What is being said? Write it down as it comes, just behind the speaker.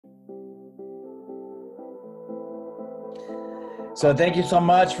So thank you so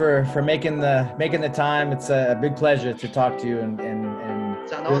much for making the time. It's a big pleasure to talk to you and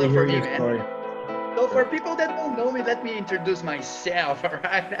It's an really honor hear for me, your man. story. So for people that don't know me, let me introduce myself. All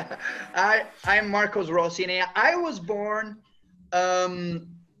right, I'm Marcos Rossi, and I was born um,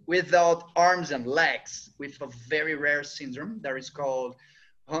 without arms and legs, with a very rare syndrome that is called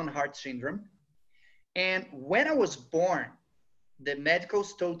Hanhart Syndrome. And when I was born, the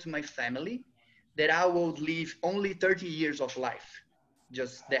medicals told to my family that I would live only 30 years of life,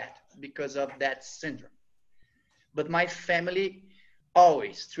 just that, because of that syndrome. But my family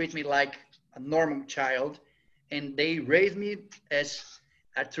always treat me like a normal child, and they raise me as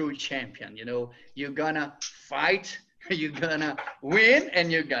a true champion. You're gonna fight, you're gonna win,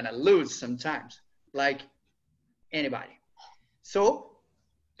 and you're gonna lose sometimes, like anybody. So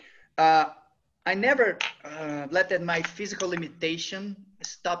uh, I never let that my physical limitation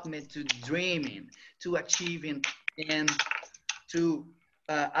stop me to dreaming, to achieving, and to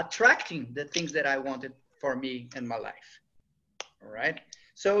attracting the things that I wanted for me in my life. All right.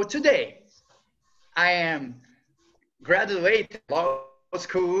 So today I am graduated law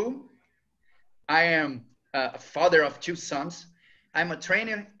school. I am a father of two sons. I'm a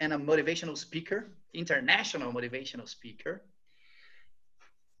trainer and a motivational speaker, international motivational speaker,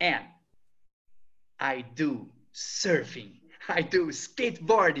 and I do surfing. I do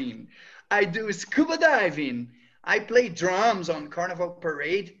skateboarding. I do scuba diving. I play drums on Carnival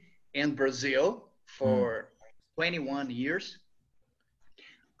Parade in Brazil Hmm. for 21 years.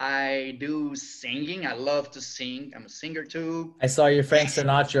 I do singing. I love to sing. I'm a singer too. I saw your Frank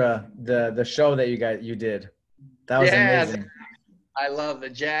Sinatra, the show that you did. That was Yes, amazing. I love the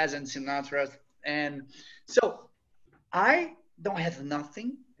jazz and Sinatra. And so I don't have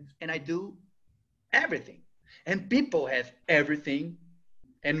nothing and I do everything. And people have everything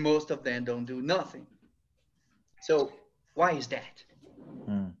and most of them don't do nothing. So why is that?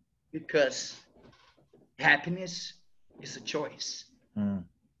 Hmm. Because happiness is a choice. Hmm.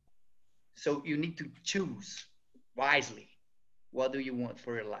 So you need to choose wisely. What do you want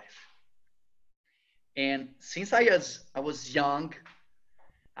for your life? And since I was young,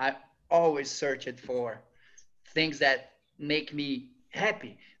 I always searched for things that make me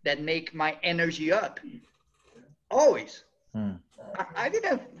happy, that make my energy up. Always. Hmm. I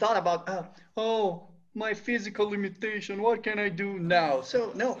didn't thought about oh, my physical limitation. What can I do now?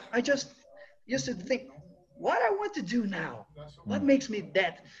 So no, I just used to think what I want to do now. What Hmm. makes me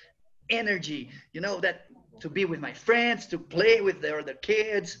that energy? That to be with my friends, to play with the other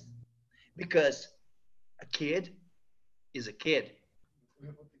kids, because a kid is a kid,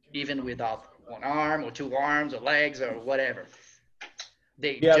 even without one arm or two arms or legs or whatever.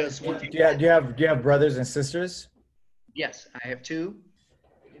 They Do you have just do want to you have do you have, do you have brothers and sisters? yes, I have two,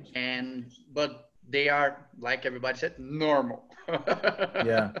 and but they are like everybody said normal.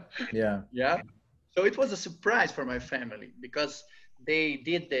 Yeah. Yeah. Yeah. So it was a surprise for my family because they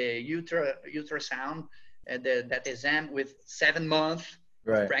did the ultrasound and that exam with 7 months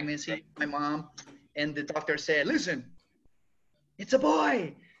of Right. pregnancy, my mom, and the doctor said, "Listen, it's a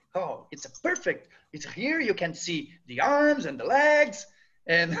boy. Oh, it's a perfect. It's here. You can see the arms and the legs,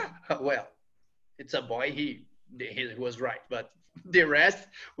 and well, it's a boy. He was right, but the rest,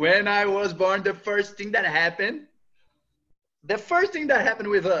 when I was born, the first thing that happened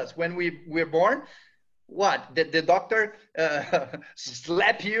with us when we were born, what? The doctor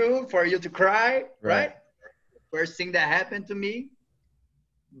slap you for you to cry, Right. right? First thing that happened to me,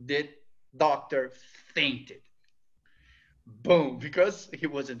 the doctor fainted. Boom, because he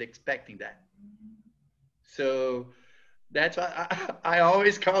wasn't expecting that. So that's why I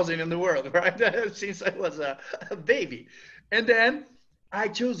always cause it in the world, right? Since I was a baby. And then I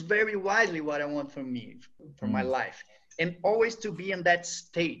choose very wisely what I want for me, for my Hmm. life. And always to be in that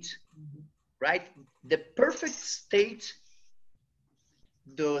state, right? The perfect state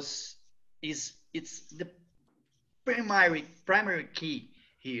does is it's the primary key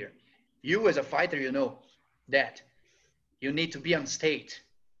here. You as a fighter, you know that you need to be on state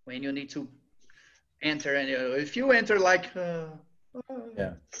when you need to enter. And if you enter like,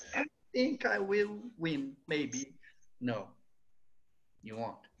 Yeah. I think I will win, maybe. No, you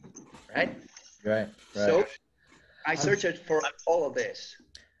won't, right? Right. Right. So I I'm searched for all of this.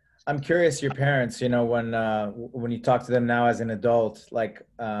 I'm curious, your parents, when you talk to them now as an adult, like,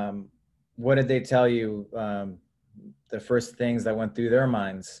 what did they tell you? The first things that went through their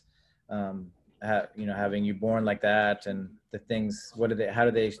minds, having you born like that, and the things. How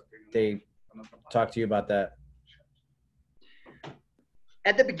did they talk to you about that?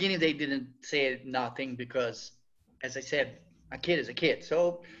 At the beginning, they didn't say nothing because, as I said, a kid is a kid.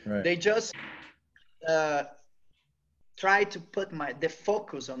 So Right. they just uh, try to put the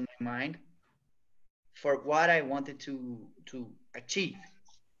focus on my mind for what I wanted to achieve.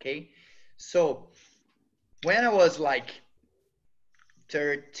 Okay, so when I was like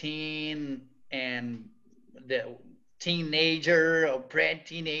 13 and the teenager or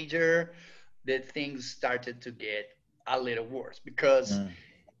pre-teenager, that things started to get a little worse because Mm.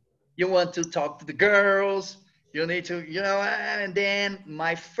 you want to talk to the girls, you need to, and then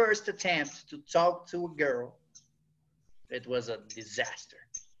my first attempt to talk to a girl, it was a disaster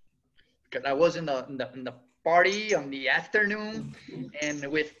because I was in the party on the afternoon and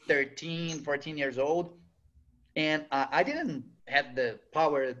with 13, 14 years old, and I didn't have the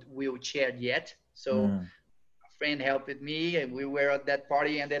powered wheelchair yet. So Mm. a friend helped me and we were at that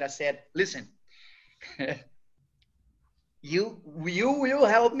party, and then I said, listen, you will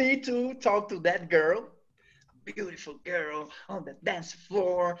help me to talk to that girl, beautiful girl on the dance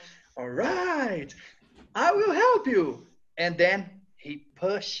floor. All right, I will help you. And then he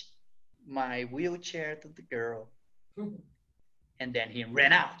pushed my wheelchair to the girl, and then he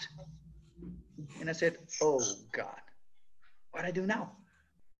ran out. And I said, oh God, what I do now?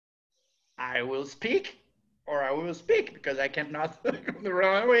 I will speak or I will speak because I cannot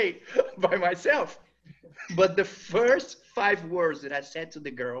run away by myself. But the first 5 words that I said to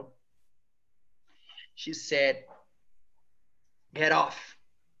the girl, she said, get off.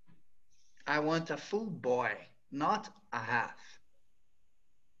 I want a full boy, not a half.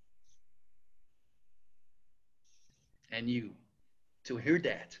 And you, to hear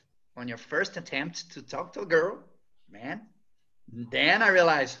that on your first attempt to talk to a girl, man, then I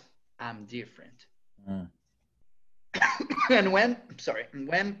realized I'm different. Mm. And when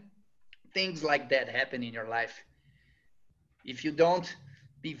things like that happen in your life, if you don't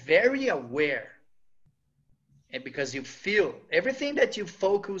be very aware, and because you feel everything that you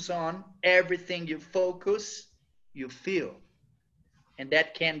focus on, everything you focus, you feel. And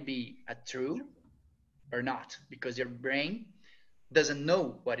that can be a true or not, because your brain doesn't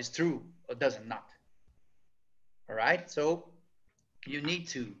know what is true or doesn't not. All right? So you need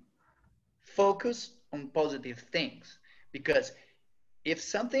to focus on positive things, because if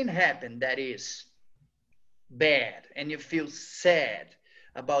something happened that is bad and you feel sad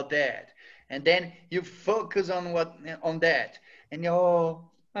about that, and then you focus on that, and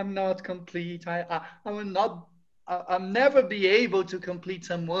I'm not complete, I will not, I'll never be able to complete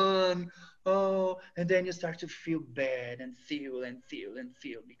someone. And then you start to feel bad and feel and feel and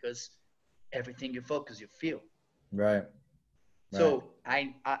feel, because everything you focus you feel. Right. Right. So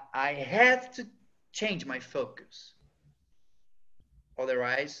I have to change my focus,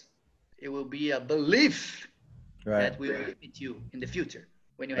 otherwise it will be a belief Right. that will limit you in the future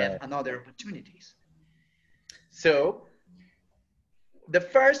when you have Right. another opportunities. So the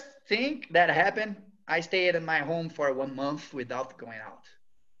first thing that happened, I stayed in my home for 1 month without going out.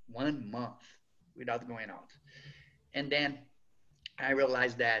 1 month without going out. And then I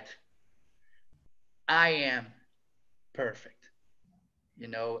realized that I am perfect,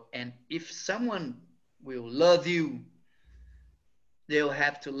 and if someone will love you, they'll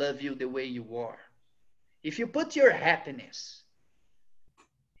have to love you the way you are. If you put your happiness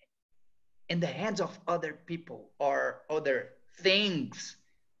in the hands of other people or other things,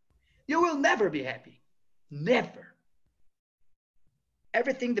 you will never be happy. Never.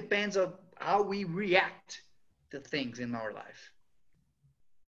 Everything depends on how we react to things in our life.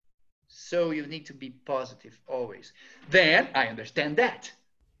 So you need to be positive always. Then I understand that.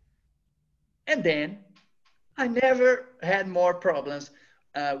 And then I never had more problems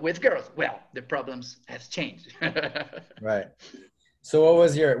with girls. Well, the problems has changed. Right. So what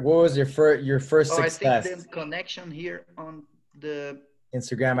was your first Oh, I think the success? connection here on the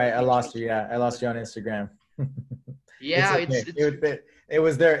Instagram. I Motivational lost you. Yeah, I Speaker lost was you on bad. Instagram. It's Yeah, okay. It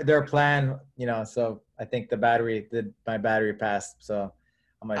was their plan, so I think my battery passed, so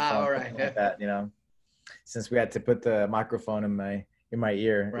on my phone, all right. something like that, since we had to put the microphone in my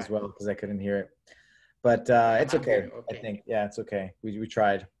ear as Right. well because I couldn't hear it. But it's I'm okay. here. I Okay. think, yeah, it's okay. We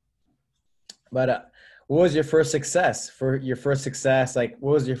tried. But what was your first success? For your first success, like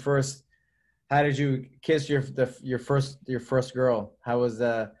what was your first? How did you kiss your first girl? How was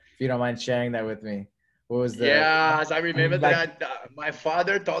if you don't mind sharing that with me? What was the Yes, I remember like? that my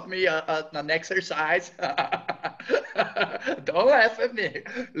father taught me an exercise. Don't laugh at me.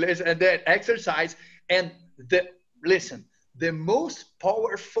 Listen, and then exercise, and the listen. The most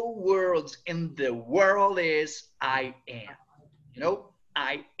powerful words in the world is I am.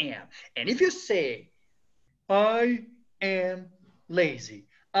 I am. And if you say I am lazy,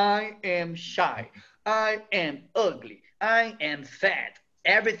 I am shy, I am ugly, I am fat,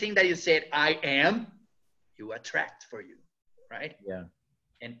 everything that you said I am, you attract for you, right? Yeah.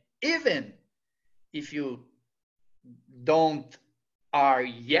 And even if you don't are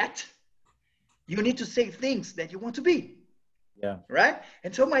yet, you need to say things that you want to be, Yeah. right?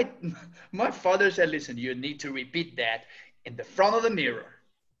 And so my father said, listen, you need to repeat that in the front of the mirror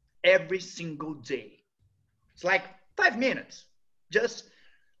every single day. It's like 5 minutes. Just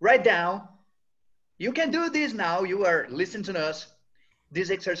write down. You can do this now. You are listening to us. This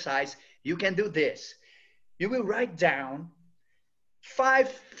exercise, you can do this. You will write down 5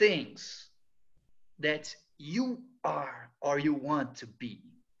 things that you are or you want to be.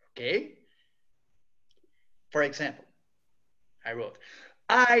 Okay? For example, I wrote,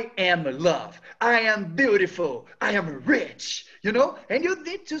 I am love. I am beautiful. I am rich. You know? And you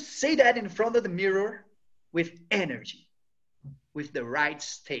need to say that in front of the mirror with energy, with the right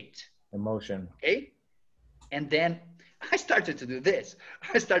state. Emotion. Okay? And then I started to do this.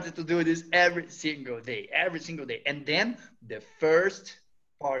 I started to do this every single day, every single day. And then the first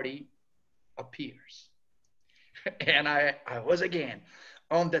party appears. And I was again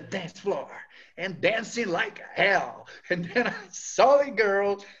on the dance floor and dancing like hell. And then I saw a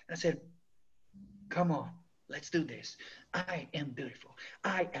girl and I said, come on, let's do this. I am beautiful.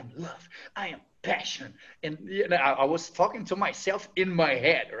 I am love. I am passion. And you know, I was talking to myself in my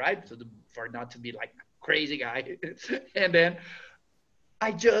head, right? So for not to be like a crazy guy. And then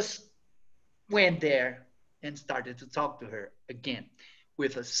I just went there and started to talk to her again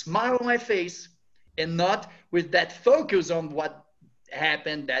with a smile on my face and not with that focus on what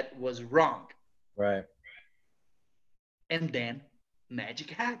happened that was wrong. Right. And then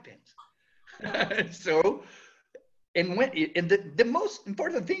magic happens. So, and the most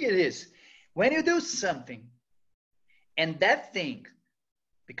important thing it is when you do something and that thing,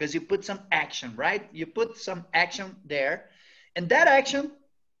 because you put some action, right? You put some action there, and that action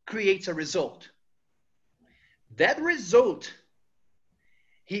creates a result. That result,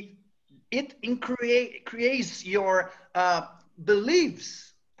 he creates your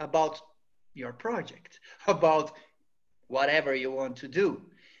beliefs about your project, about whatever you want to do.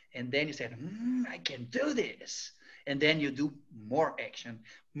 And then you said, I can do this. And then you do more action,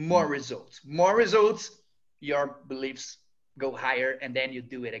 more results, more results. Your beliefs go higher, and then you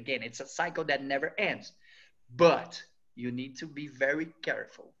do it again. It's a cycle that never ends. But you need to be very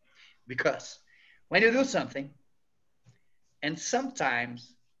careful because when you do something, and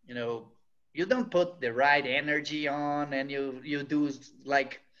sometimes, you know, you don't put the right energy on, and you do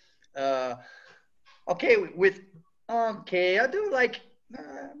like, uh, okay, with okay, I'll do like,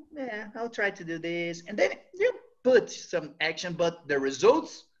 yeah, I'll try to do this, and then you put some action, but the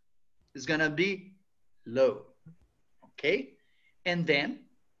results is gonna be low. Okay, and then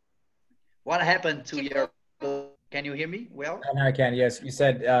what happened to your? Can you hear me well? And I can, yes. You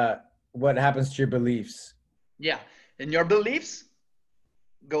said what happens to your beliefs? Yeah, and your beliefs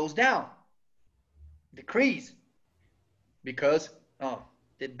goes down, decrease, because oh,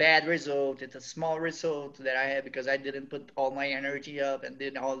 the bad result, it's a small result that I had because I didn't put all my energy up and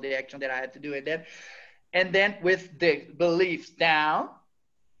did all the action that I had to do. And then with the beliefs down,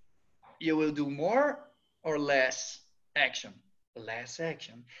 you will do more or less action, less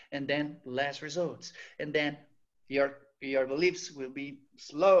action, and then less results. And then your beliefs will be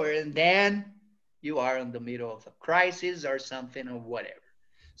slower, and then you are in the middle of a crisis or something or whatever.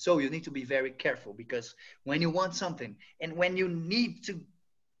 So you need to be very careful because when you want something and when you need to,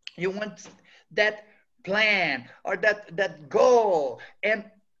 you want that plan or that goal, and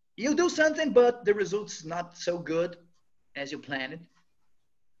you do something, but the result's not so good as you planned it,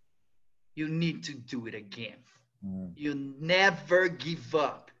 you need to do it again. Mm. You never give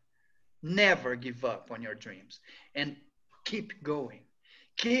up. Never give up on your dreams and keep going.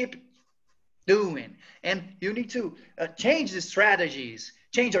 Keep doing. And you need to change the strategies,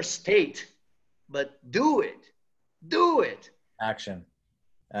 change your state, but do it. Do it. Action.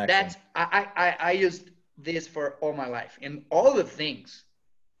 Action. That's I used this for all my life in all the things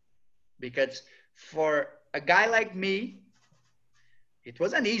because for a guy like me, it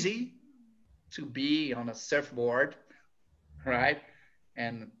wasn't easy to be on a surfboard, right?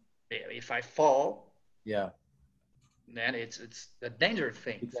 And if I fall, Yeah. then it's a dangerous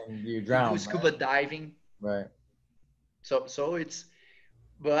thing You to do drown, right? scuba diving. Right. So it's,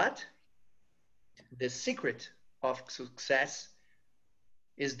 but the secret of success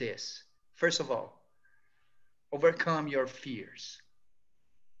is this. First of all, overcome your fears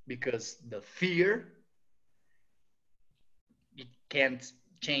because the fear, it can't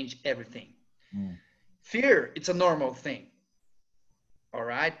change everything. Mm. Fear, it's a normal thing. All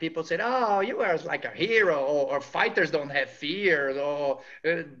right. People said, "Oh, you are like a hero," or fighters don't have fear, or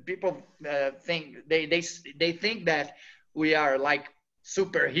people think they think that we are like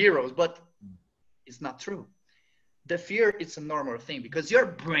superheroes, but it's not true. The fear is a normal thing because your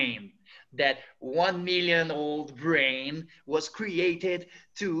brain, that 1 million old brain, was created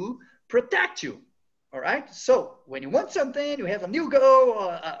to protect you. All right. So when you want something, you have a new goal,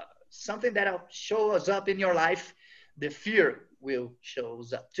 or something that'll show us up in your life, the fear will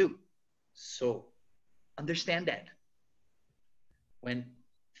shows up too. So understand that when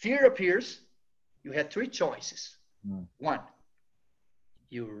fear appears, you have three choices. Mm. One,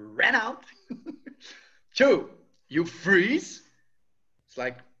 you ran out. Two, you freeze. It's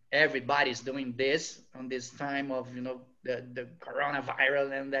like everybody's doing this on this time of, the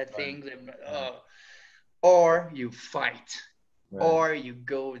coronavirus and that Right. thing. Right. Or you fight, Right. or you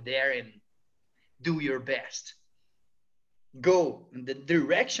go there and do your best. Go in the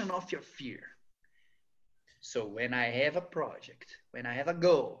direction of your fear. So when I have a project, when I have a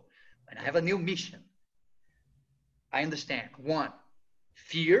goal, when I have a new mission, I understand. One,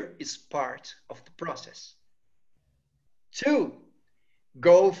 fear is part of the process. Two,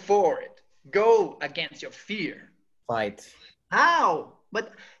 go for it. Go against your fear. Fight. How?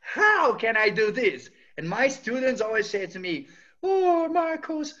 But how can I do this? And my students always say to me, "Oh,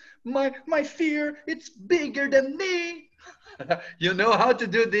 Marcos, my fear, it's bigger than me." You know how to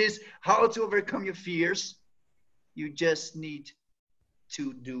do this, how to overcome your fears. You just need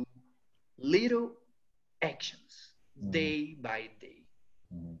to do little actions Mm. day by day,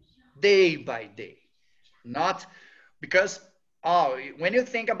 Mm. day by day. Not because, oh, when you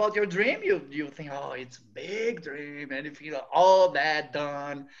think about your dream, you think, oh, it's a big dream and you feel all that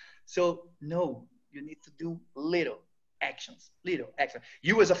done. So no, you need to do little actions, little actions.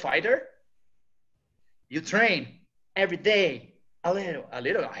 You as a fighter, you train every day, a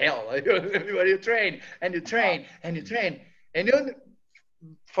little hell. You train and you train and you train, and you,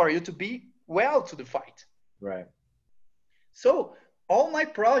 for you to be well to the fight. Right. So all my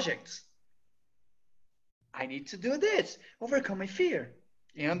projects, I need to do this, overcome my fear.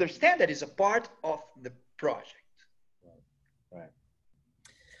 You understand that is a part of the project. Right.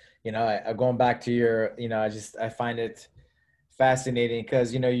 Going back to your, I find it fascinating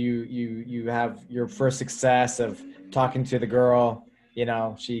because, you have your first success of talking to the girl,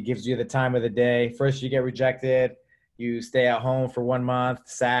 she gives you the time of the day. First you get rejected, you stay at home for 1 month,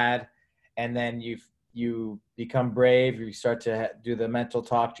 sad. And then you become brave. You start to do the mental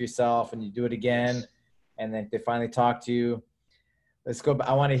talk to yourself and you do it again. Yes. And then they finally talk to you. Let's go.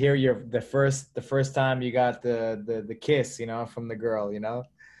 I want to hear the first time you got the kiss, from the girl,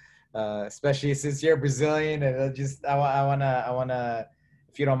 especially since you're Brazilian, and I wanna,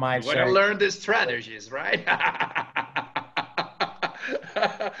 if you don't You mind want to sharing. learn the strategies, right?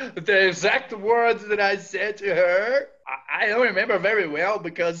 The exact words that I said to her, I don't remember very well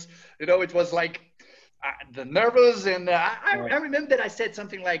because, it was like the nervous. And I remember that I said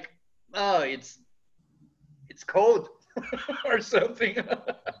something like, "Oh, it's cold," or something.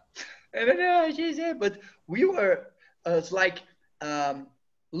 And then she said, but we were, it's like, um,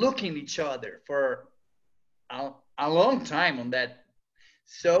 looking each other for a long time on that.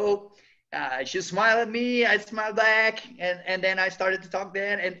 So she smiled at me, I smiled back, and then I started to talk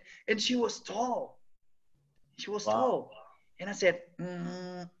then, and she was tall. She was Wow. tall. And I said,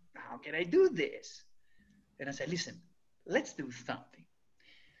 how can I do this? And I said, listen, let's do something.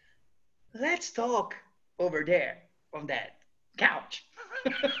 Let's talk over there on that couch.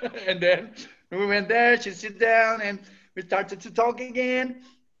 And then we went there, she sit down, and we started to talk again.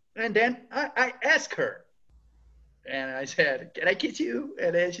 And then I asked her, and I said, can I kiss you?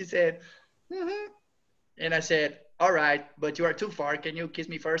 And then she said, mm-hmm. And I said, all right, but you are too far. Can you kiss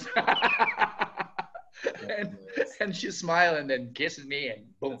me first? and, That's, and she smiled and then kisses me, and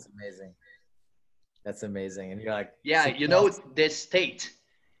boom. that's amazing. That's amazing. And you're like, Yeah, success. the state.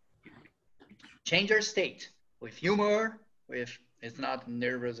 Change your state with humor, with it's not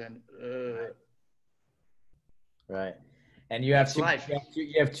nervous and Right. Right. And you have that's two, life.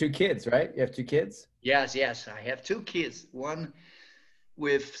 you have two kids, right? You have two kids? Yes, yes. I have two kids, one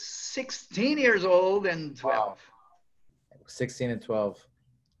with 16 years old and Wow. 12. 16 and 12.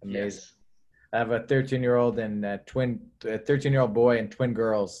 Amazing. Yes. I have a 13-year-old and a 13-year-old boy and twin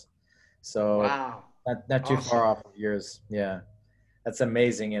girls. So Wow. not too far Awesome. off of yours. Yeah. That's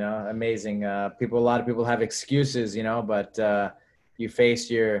amazing, amazing. A lot of people have excuses, but you face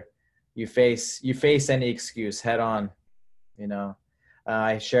you face any excuse head on, you know.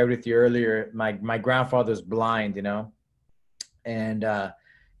 I shared with you earlier, my grandfather's blind, and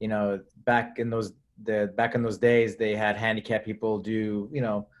back in back in those days, they had handicapped people do,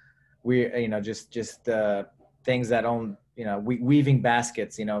 just things that own, weaving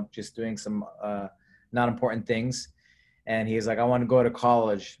baskets, just doing some not important things. And he's like, I want to go to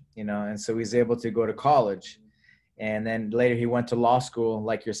college, and so he's able to go to college. And then later he went to law school,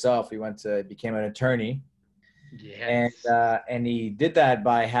 like yourself. He became an attorney. Yes. And he did that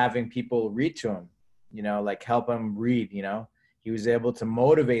by having people read to him, like help him read. He was able to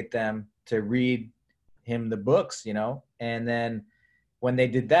motivate them to read him the books, and then when they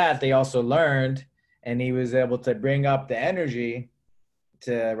did that, they also learned, and he was able to bring up the energy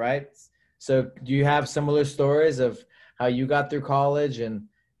to, right. So do you have similar stories of how you got through college and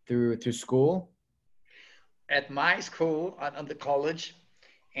through school? At my school, on the college,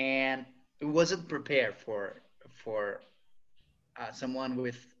 and it wasn't prepared for someone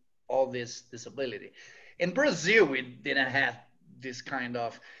with all this disability. In Brazil, we didn't have this kind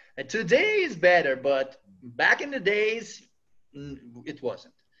of. Today is better, but back in the days, it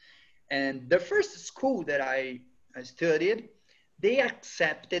wasn't. And the first school that I studied, they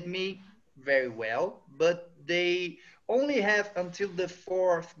accepted me very well, but they only have until the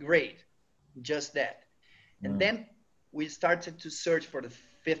fourth grade, just that. And Mm. then we started to search for the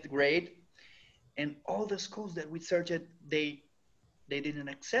fifth grade, and all the schools that we searched, they didn't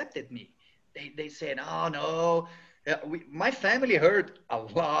accepted me. They said, oh no. My family heard a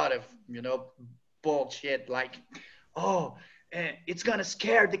lot of bullshit like, oh, it's gonna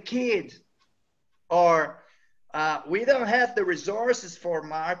scare the kids, or we don't have the resources for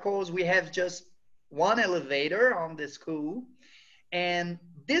Marcos. We have just one elevator on the school, and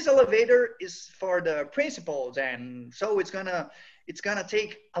this elevator is for the principals, and so it's gonna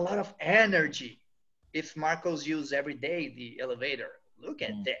take a lot of energy if Marcos use every day the elevator. Look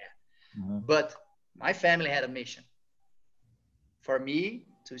at that. Mm-hmm. But my family had a mission for me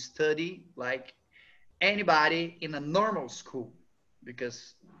to study like anybody in a normal school,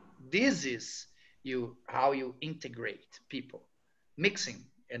 because this is how you integrate people, mixing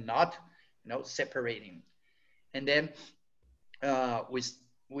and not separating. And then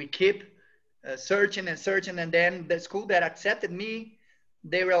we keep searching and searching, and then the school that accepted me,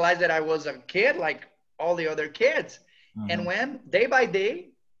 they realized that I was a kid like all the other kids. And Mm-hmm. when day by day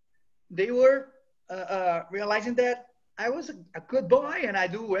they were realizing that I was a good boy and I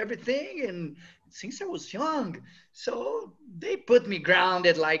do everything, and since I was young, so they put me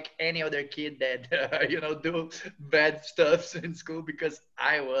grounded like any other kid that do bad stuff in school, because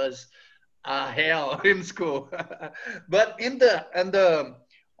I was hell in school. But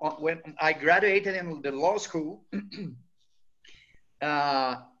when I graduated in the law school,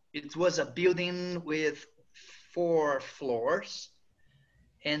 uh, it was a building with 4 floors,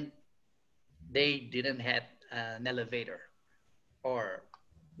 and they didn't have an elevator or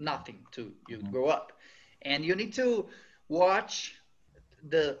nothing to you Mm-hmm. go up, and you need to watch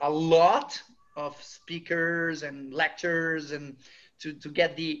a lot of speakers and lectures, and to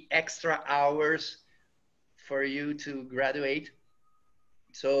get the extra hours for you to graduate.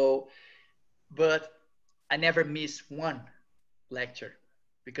 So, but I never missed one lecture,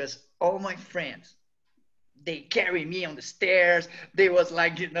 because all my friends, they carry me on the stairs. They was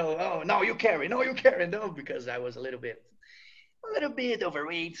like, oh no, you carry, no, you carry, no, because I was a little bit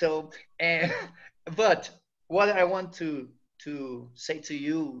overweight. So, and but what I want to say to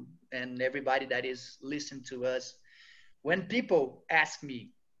you and everybody that is listening to us, when people ask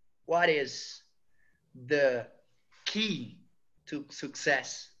me what is the key to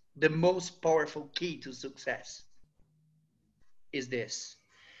success, the most powerful key to success is this,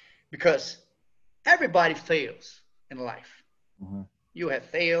 because everybody fails in life. Mm-hmm. You have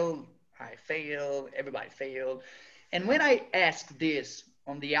failed, I failed, everybody failed. And when I ask this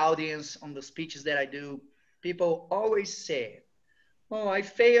on the audience, on the speeches that I do, people always say, oh, I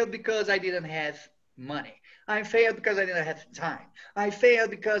failed because I didn't have money. I failed because I didn't have time. I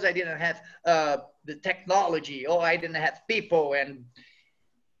failed because I didn't have the technology, or I didn't have people. And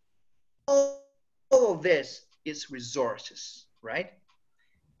all of this is resources, right?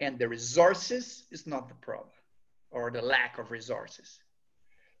 And the resources is not the problem, or the lack of resources.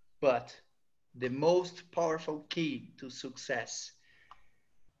 But the most powerful key to success,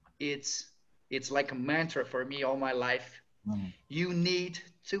 it's it's like a mantra for me all my life. Mm-hmm. You need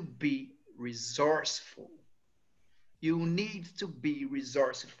to be resourceful. You need to be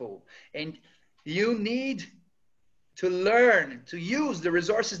resourceful. And you need to learn to use the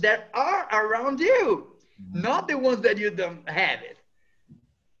resources that are around you, Mm-hmm. not the ones that you don't have it.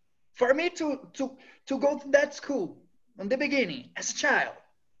 For me to go to that school in the beginning as a child,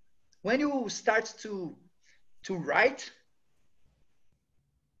 when you start to write,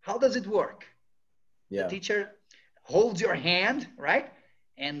 how does it work? The Yeah. teacher holds your hand, right?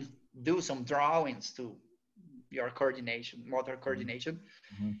 And do some drawings to your coordination, motor coordination.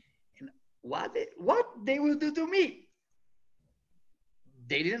 Mm-hmm. And what they will do to me?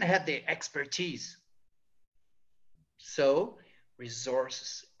 They didn't have the expertise. So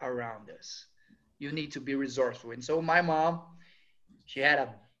resources around us. You need to be resourceful. And so my mom, she had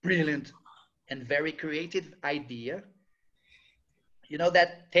a brilliant and very creative idea. You know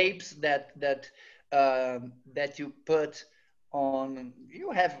that tapes that you put on,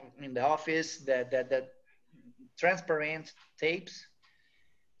 you have in the office, that transparent tapes.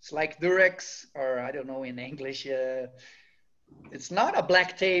 It's like Durex, or I don't know in English. It's not a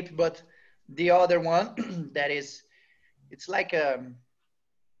black tape, but the other one that is, it's like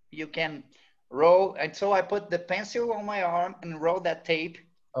you can roll. And so I put the pencil on my arm and roll that tape.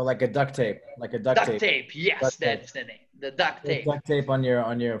 Oh, like a duct tape, like a duct Duct tape. tape. Yes, Duct tape. that's the name. The duct Put tape duct tape on your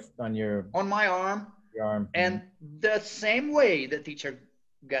on my arm. arm. Mm-hmm. And the same way the teacher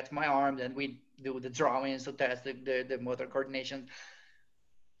got my arm, and we do the drawings to test the motor coordination.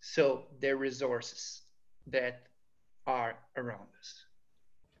 So the resources that are around us.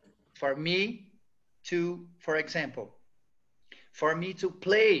 For me for example, for me to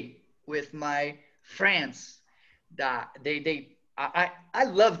play with my friends, that I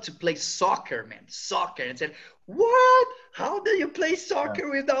love to play soccer, man, soccer. And said, what? How do you play Yeah. soccer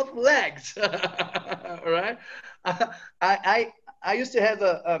without legs? Right? I, I I used to have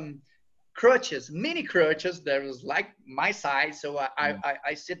a crutches, mini crutches that was like my size. So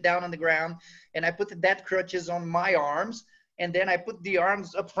I sit down on the ground and I put that crutches on my arms, and then I put the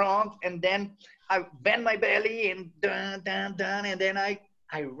arms up front, and then I bend my belly and dun dun dun, and then I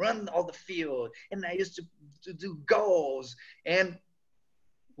run all the field, and I used to do goals, and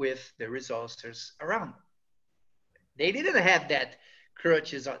with the resources around. They didn't have that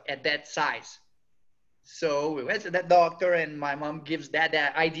crutches at that size. So we went to that doctor, and my mom gives that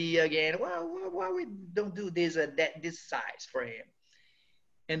idea again. Well, why we don't do this at this size for him?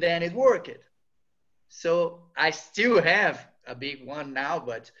 And then it worked. So I still have a big one now,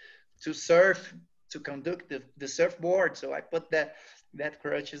 but to surf, to conduct the surfboard. So I put that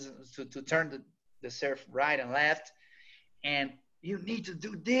crutches to turn the surf right and left. And you need to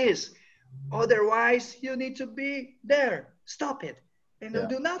do this. Otherwise, you need to be there. Stop it. And don't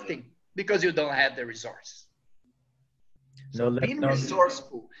Yeah. do nothing because you don't have the resource. No, So being no.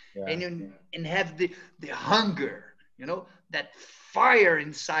 resourceful, Yeah. and have the hunger, that fire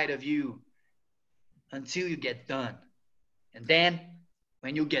inside of you until you get done. And then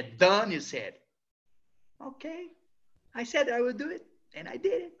when you get done, you said, okay, I said I would do it, and I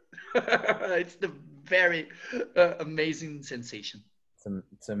did it. It's the very amazing sensation.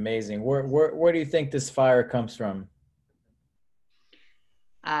 It's amazing. Where do you think this fire comes from?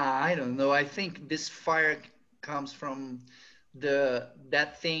 I don't know. I think this fire comes from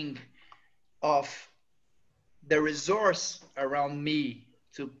that thing of the resource around me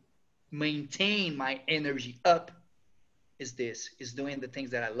to maintain my energy up. Is doing the things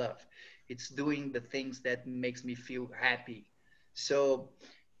that I love. It's doing the things that makes me feel happy. So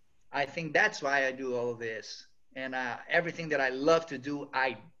I think that's why I do all of this. And everything that I love to do,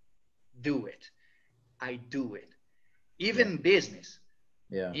 I do it. I do it. Yeah. Even business.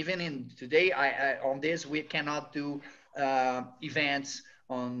 Yeah. Even in today, on this we cannot do events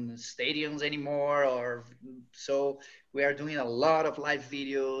on stadiums anymore, or so we are doing a lot of live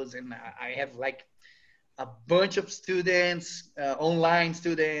videos, and I have like a bunch of students, online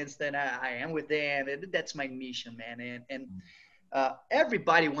students, that I am with them. And that's my mission, man. And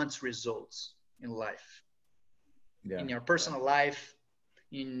everybody wants results in life, Yeah. in your personal life,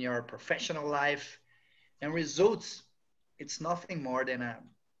 in your professional life. And results, it's nothing more than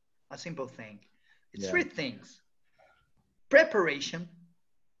a simple thing. It's Yeah. three things. Preparation,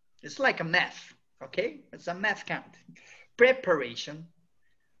 it's like a math, okay? It's a math count. Preparation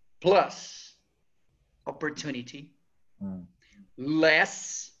plus opportunity, Mm.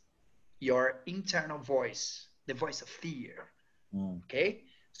 less your internal voice, the voice of fear. Mm. Okay?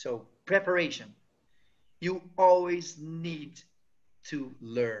 So, preparation. You always need to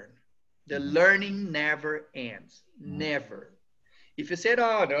learn. The Mm-hmm. learning never ends. Mm-hmm. Never. If you said,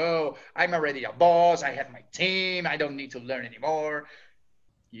 oh no, I'm already a boss, I have my team, I don't need to learn anymore,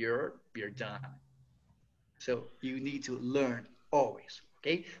 you're done. So you need to learn always,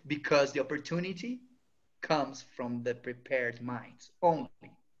 okay? Because the opportunity comes from the prepared minds only.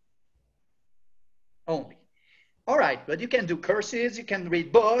 Only. All right, but you can do courses, you can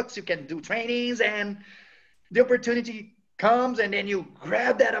read books, you can do trainings, and the opportunity comes, and then you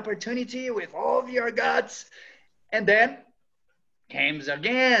grab that opportunity with all of your guts, and then comes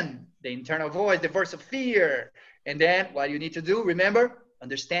again the internal voice, the voice of fear. And then what you need to do, remember,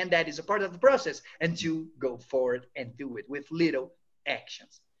 understand that is a part of the process and to go forward and do it with little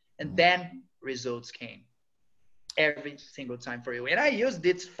actions. And then results came every single time for you. And I used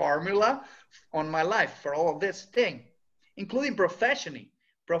this formula on my life for all of this thing, including professionally.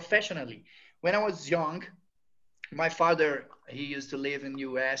 When I was young, my father, he used to live in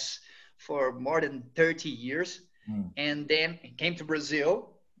US for more than 30 years. And then he came to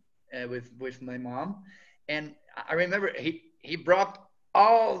Brazil with my mom. And I remember he brought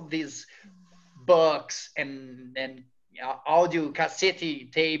all these books and audio cassette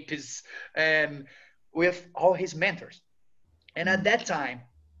tapes and with all his mentors. And at that time,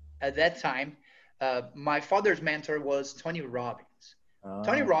 my father's mentor was Tony Robbins.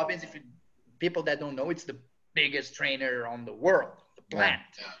 Tony Robbins, if you, people that don't know, it's the biggest trainer on the world, the planet.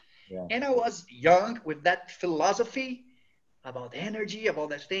 Yeah. And I was young with that philosophy about energy, about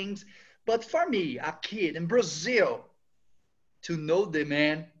those things. But for me, a kid in Brazil, to know the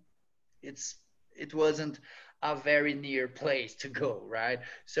man, it wasn't a very near place to go, right?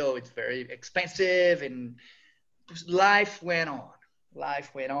 So it's very expensive, and life went on.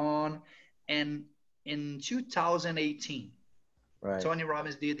 Life went on, and in 2018, Right. Tony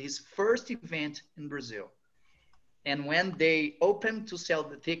Robbins did his first event in Brazil. And when they opened to sell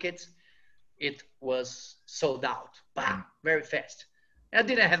the tickets, it was sold out. Bah, very fast. I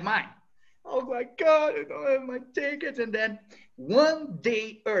didn't have mine. Oh my God, I don't have my tickets. And then one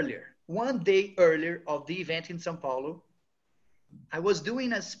day earlier of the event in Sao Paulo, I was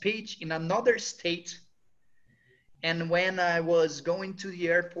doing a speech in another state. And when I was going to the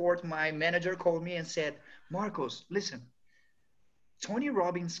airport, my manager called me and said, Marcos, listen, Tony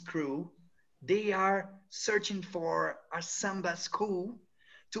Robbins' crew, they are searching for a samba school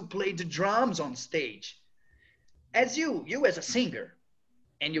to play the drums on stage. As you as a singer,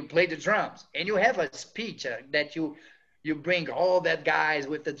 and you play the drums, and you have a speech that you bring all that guys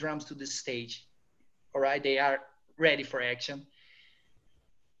with the drums to the stage. All right, they are ready for action.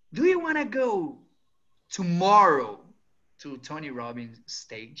 Do you want to go tomorrow to Tony Robbins'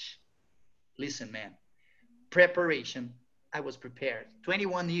 stage? Listen, man, preparation. I was prepared.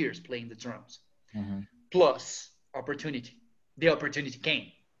 21 years playing the drums, plus opportunity. The opportunity came.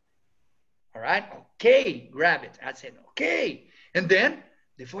 All right, okay, grab it. I said, okay. And then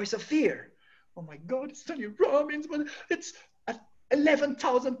the voice of fear. Oh my God, it's Tony Robbins, but it's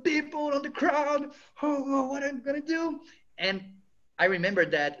 11,000 people on the crowd. Oh, what am I going to do? And I remember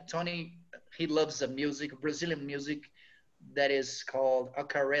that Tony, he loves the music, Brazilian music that is called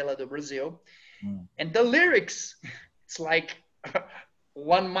Acarela do Brasil. And the lyrics, it's like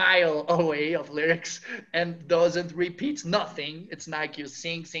 1 mile away of lyrics and doesn't repeat nothing. It's like you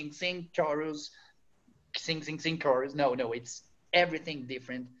sing, sing, sing, chorus, sing, sing, sing, chorus. No, no, it's everything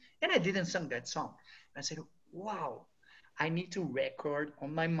different. And I didn't sing that song. I said, wow, I need to record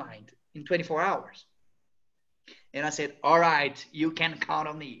on my mind in 24 hours. And I said, all right, you can count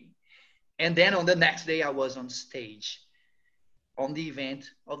on me. And then on the next day, I was on stage on the event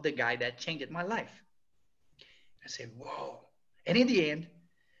of the guy that changed my life. I said, whoa. And in the end,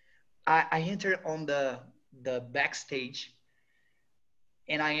 I entered on the backstage,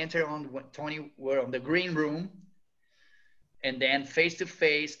 and I entered on when Tony were on the green room, and then face to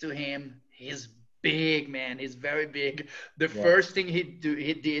face to him. He's big, man. He's very big. The first thing he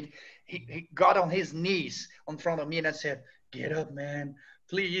did, he got on his knees in front of me, and I said, get up, man,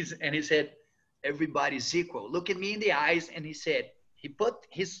 please. And he said, everybody's equal. Look at me in the eyes. And he said, he put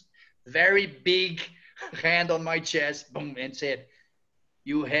his very big hand on my chest, boom, and said,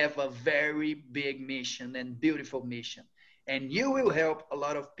 you have a very big mission and beautiful mission, and you will help a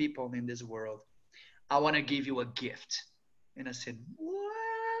lot of people in this world. I want to give you a gift. And I said, what?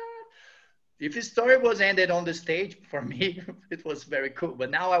 If his story was ended on the stage, for me, it was very cool.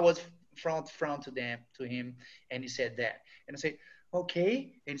 But now I was front to him, and he said that. And I said,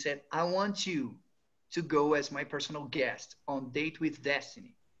 okay. And he said, I want you to go as my personal guest on Date with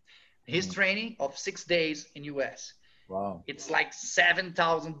Destiny. His training of 6 days in US. Wow. It's like $7,000.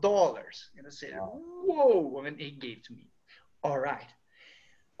 And I said, whoa. And he gave to me. All right.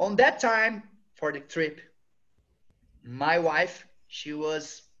 On that time for the trip, my wife, she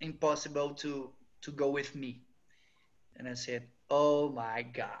was impossible to go with me. And I said, oh my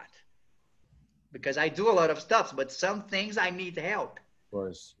God. Because I do a lot of stuff, but some things I need help. Of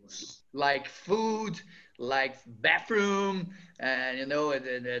course. Like food, like bathroom, and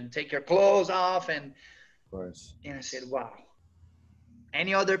and take your clothes off. And Course. And I said, wow.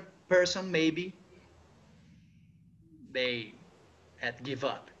 Any other person, maybe they had give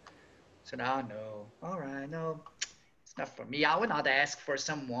up. So now, no, all right, no, It's not for me. I will not ask for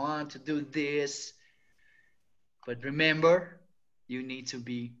someone to do this. But remember, you need to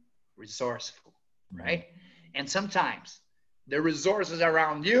be resourceful, Mhm. right? And sometimes the resources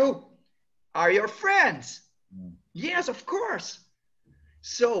around you are your friends. Mhm. Yes, of course.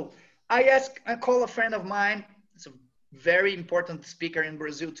 So I call a friend of mine. It's a very important speaker in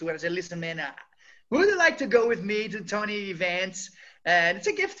Brazil too. And I said, listen, man, would you like to go with me to Tony events? And it's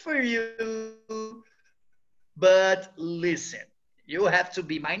a gift for you. But listen, you have to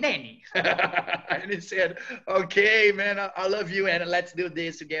be my nanny. And he said, okay, man, I love you. And let's do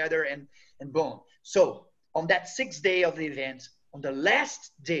this together. And boom. So on that 6th day of the event, on the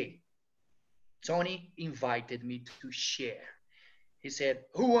last day, Tony invited me to share. He said,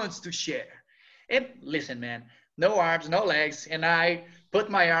 who wants to share? And listen, man, no arms, no legs. And I put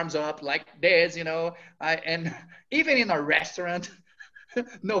my arms up like this, and even in a restaurant,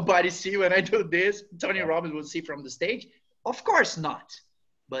 nobody see when I do this. Tony Robbins will see from the stage. Of course not.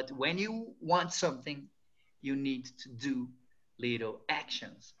 But when you want something, you need to do little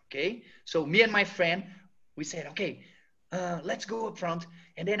actions. Okay. So me and my friend, we said, okay, let's go up front.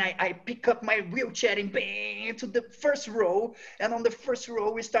 And then I pick up my wheelchair and bang to the first row. And on the first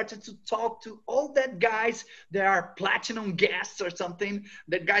row, we started to talk to all that guys that are platinum guests or something.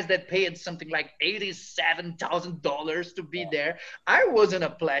 The guys that paid something like $87,000 to be there. I wasn't a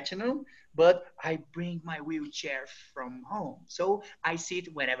platinum, but I bring my wheelchair from home, so I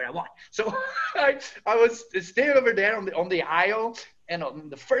sit whenever I want. So I was staying over there on the aisle and on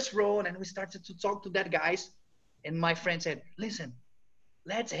the first row, and we started to talk to that guys. And my friend said, "Listen,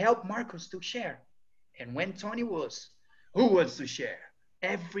 let's help Marcos to share." And when Tony was, who wants to share?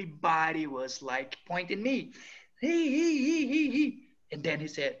 Everybody was like pointing me. He. And then he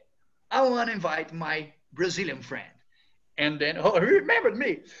said, I want to invite my Brazilian friend. And then, oh, he remembered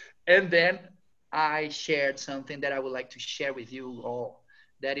me. And then I shared something that I would like to share with you all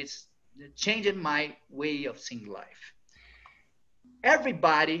that is changing my way of seeing life.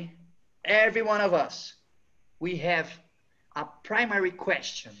 Everybody, every one of us, we have a primary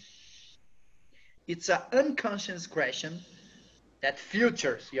question. It's an unconscious question that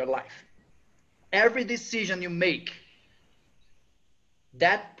filters your life. Every decision you make,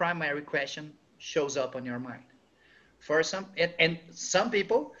 that primary question shows up on your mind. For some, and some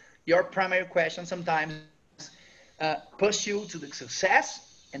people, your primary question sometimes push you to the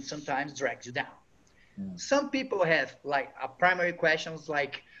success and sometimes drags you down. Mhm. Some people have like a primary questions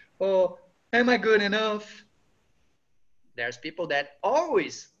like, oh, am I good enough? There's people that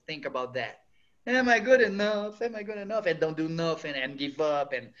always think about that. Am I good enough? Am I good enough? And don't do nothing and give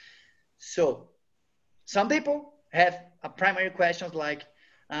up. And so some people have a primary questions like,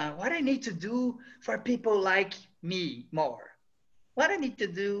 what I need to do for people like me more. What I need to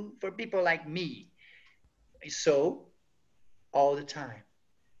do for people like me. So all the time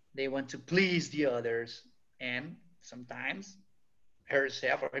they want to please the others, and sometimes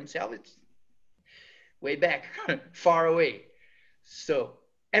herself or himself it's way back, far away. So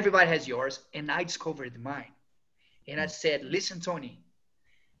everybody has yours, and I discovered mine. And I said, listen, Tony,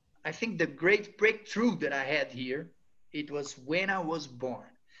 I think the great breakthrough that I had here, it was when I was born.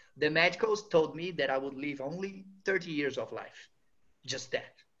 The medicals told me that I would live only 30 years of life. Just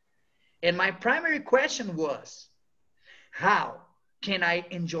that. And my primary question was, how can I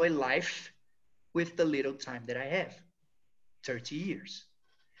enjoy life with the little time that I have? 30 years.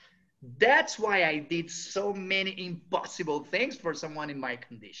 That's why I did so many impossible things for someone in my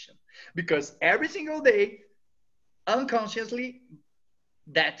condition. Because every single day, unconsciously,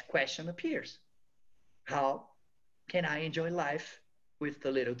 that question appears. How can I enjoy life with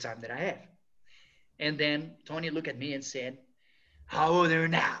the little time that I have? And then Tony looked at me and said, how old are you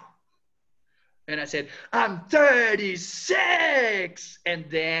now? And I said, I'm 36. And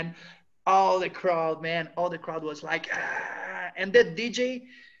then all the crowd, man, all the crowd was like, ah. And the DJ,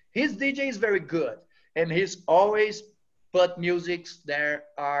 his DJ is very good. And he's always put musics that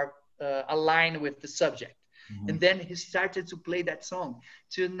are aligned with the subject. And Mhm. then he started to play that song.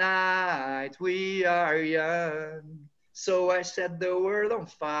 Tonight we are young. So I set the world on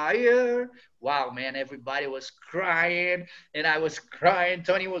fire. Wow, man, everybody was crying. And I was crying.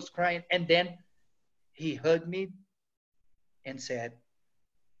 Tony was crying. And then he hugged me and said,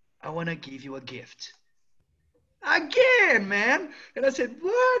 I want to give you a gift. Again, man. And I said,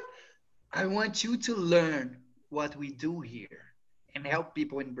 what? I want you to learn what we do here and help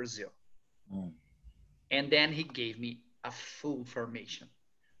people in Brazil. Mhm. And then he gave me a full formation,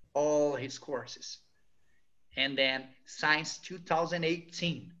 all his courses. And then since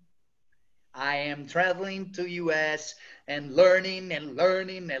 2018, I am traveling to US and learning and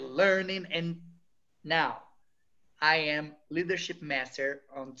learning and learning. And now I am leadership master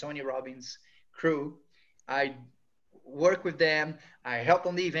on Tony Robbins' crew. I work with them, I help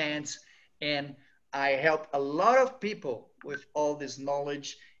on the events, and I help a lot of people with all this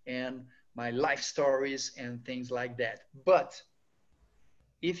knowledge and my life stories and things like that. But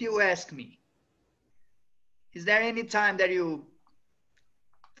if you ask me, is there any time that you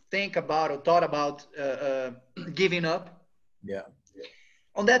think about or thought about giving up? Yeah.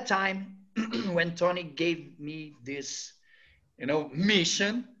 On that time, when Tony gave me this,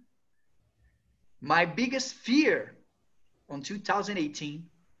 mission, my biggest fear on 2018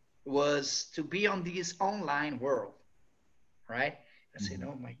 was to be on this online world, right? I said, Mhm.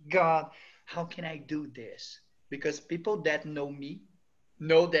 oh my God, how can I do this? Because people that know me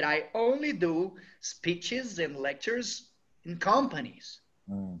know that I only do speeches and lectures in companies,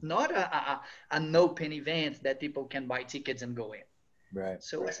 Mm. not an open event that people can buy tickets and go in. Right.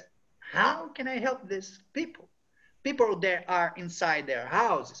 So how can I help these people? People that are inside their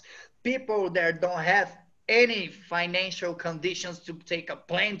houses, people that don't have any financial conditions to take a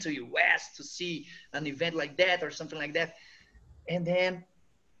plane to US to see an event like that or something like that. And then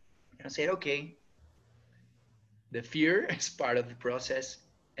I said, okay, the fear is part of the process,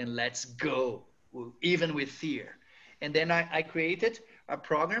 and let's go, even with fear. And then I created a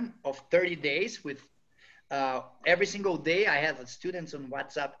program of 30 days with every single day I have students on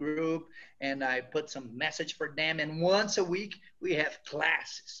WhatsApp group, and I put some message for them. And once a week we have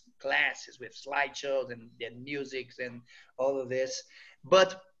classes with slideshows and music and all of this.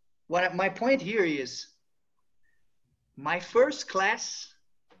 But what my point here is, my first class,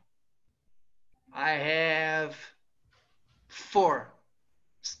 I have 4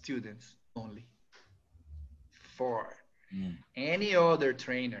 students only. 4. Mm. Any other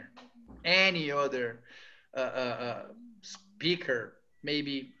trainer, any other speaker,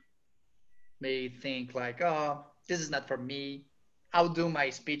 maybe may think like, oh, this is not for me. I'll do my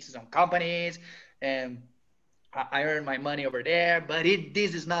speeches on companies and I earn my money over there, but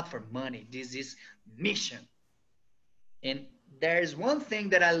this is not for money. This is mission. And there's one thing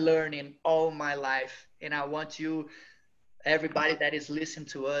that I learned in all my life, and I want you, everybody that is listening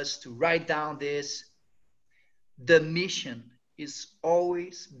to us, to write down this. The mission is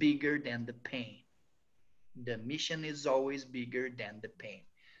always bigger than the pain. The mission is always bigger than the pain.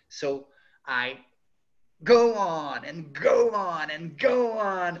 So I go on and go on and go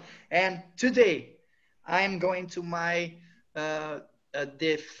on. And today I'm going to my the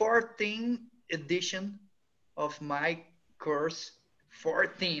 14th edition of my course.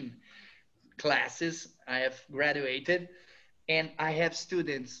 14 classes I have graduated, and I have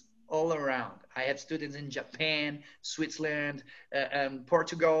students all around. I have students in Japan, Switzerland,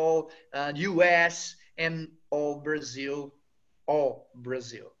 Portugal, US, and all Brazil,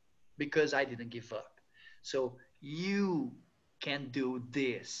 because I didn't give up. So you can do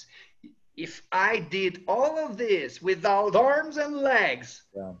this. If I did all of this without arms and legs,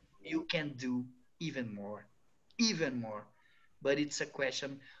 Yeah. you can do even more, even more. But it's a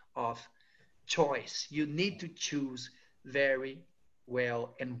question of choice. You need to choose very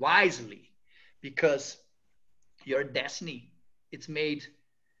well and wisely, because your destiny, it's made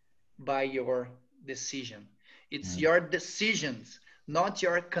by your decision. It's Mm. your decisions, not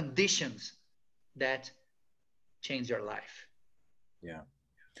your conditions, that change your life. Yeah.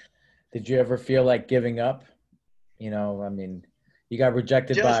 Did you ever feel like giving up? I mean, you got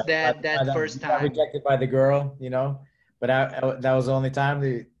rejected Just that you first got time. rejected by the girl, but that was the only time.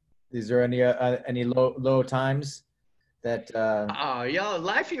 Is there any low times that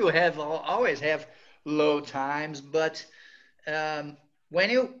Life, you have always have low times, but um, when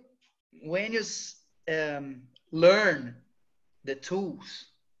you learn the tools,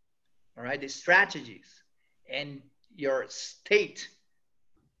 all right, the strategies, and your state,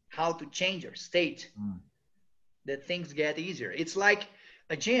 how to change your state, Mm. the things get easier. It's like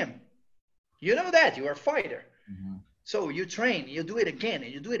a gym. You know that you are a fighter. Mhm. So you train, you do it again,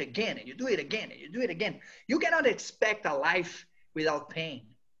 and you do it again, and you do it again, and you do it again. You cannot expect a life without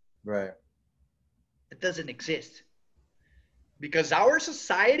pain. Right. It doesn't exist. Because our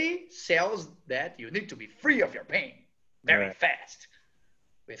society sells that you need to be free of your pain very Right. fast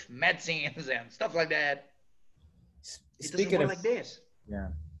with medicines and stuff like that. It doesn't Speaking work of like this. Yeah,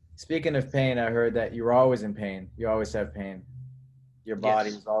 speaking of pain, I heard that you're always in pain. You always have pain. Your body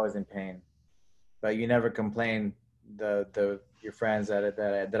Yes. is always in pain, but you never complain. The your friends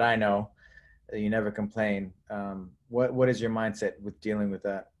that I know, you never complain. What is your mindset with dealing with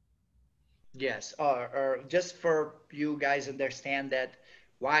that? Yes. Or just for you guys understand that,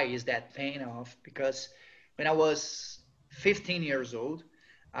 why is that pain off? Because when I was 15 years old,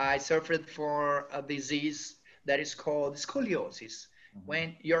 I suffered for a disease that is called scoliosis. Mhm.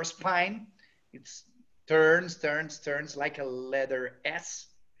 When your spine, it's turns like a letter S,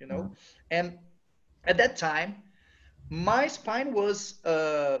 you know. Mhm. And at that time, my spine was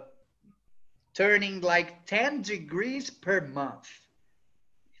turning like 10 degrees per month.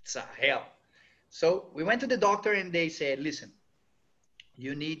 It's a hell. So we went to the doctor and they said, listen,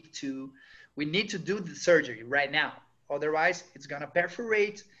 you need to, we need to do the surgery right now. Otherwise, it's going to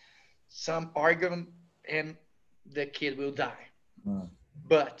perforate some organ and the kid will die. Mhm.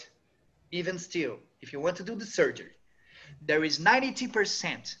 But even still, if you want to do the surgery, there is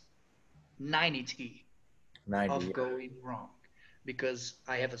 90%, 90 of 90. going wrong because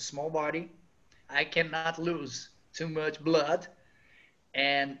I have a small body. I cannot lose too much blood.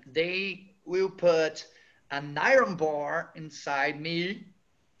 And they will put an iron bar inside me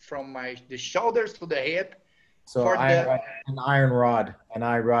from my the shoulders to the hip So for the an iron rod, an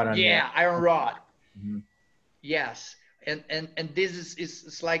iron rod on your. yeah iron rod. Mhm. Yes, and this is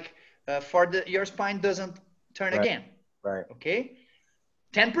it's like for the your spine doesn't turn Right, again. right. Okay,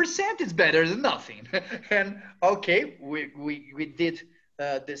 10% is better than nothing. And okay, we did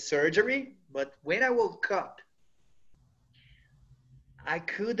the surgery, but when I woke up, I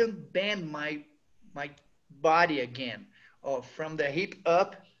couldn't bend my body again. Or from the hip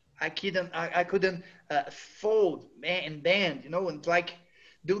up, I couldn't fold and bend, you know, and like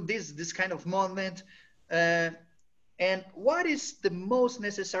do this kind of movement. Uh, and what is the most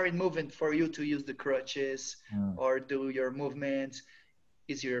necessary movement for you to use the crutches Mm. or do your movements?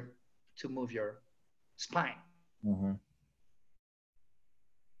 Is your to move your spine. Mhm.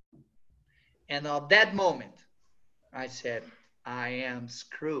 And at that moment, I said, I am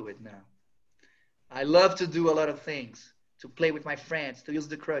screwed now. I love to do a lot of things, to play with my friends, to use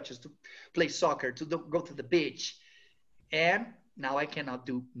the crutches, to play soccer, to go to the beach. And now I cannot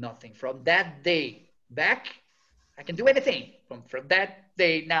do nothing. From that day back, I can do anything. From that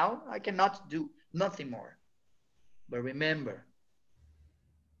day now, I cannot do nothing more. But remember,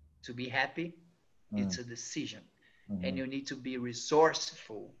 to be happy, Mm. it's a decision. And Mhm. you need to be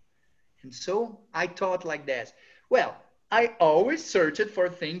resourceful. And so I thought like that. Well, I always searched for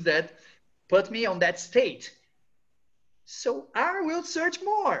things that put me on that state. So I will search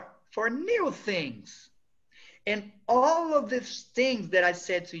more for new things. And all of these things that I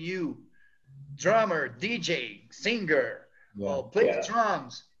said to you, drummer, DJ, singer, Yeah. or play the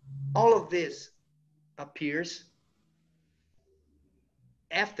drums, all of this appears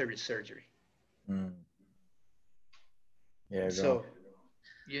after the surgery. Mm. Yeah. And Go. so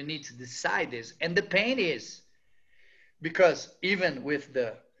you need to decide this. And the pain is because even with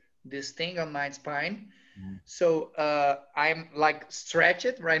the this thing on my spine, Mhm. so I'm like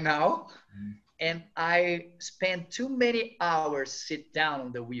stretched right now, Mhm. and I spend too many hours sit down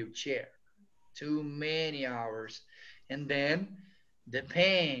on the wheelchair, too many hours, and then the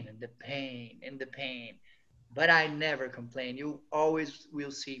pain and the pain and the pain. But I never complain. You always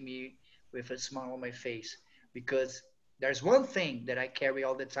will see me with a smile on my face because there's one thing that I carry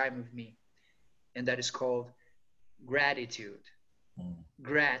all the time with me, and that is called gratitude. Mm.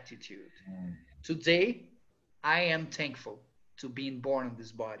 Gratitude. Mm. Today, I am thankful to being born in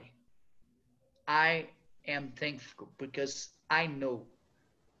this body. I am thankful because I know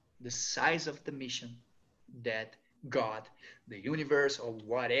the size of the mission that God, the universe, or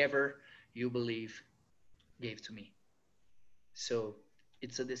whatever you believe gave to me. So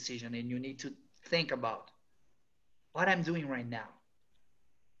it's a decision, and you need to think about what I'm doing right now,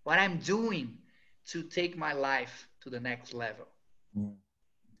 what I'm doing to take my life to the next level, Mm.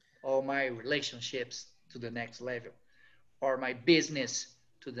 or my relationships to the next level, or my business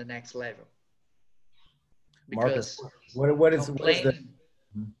to the next level. Marcus, Because what is the? complaining,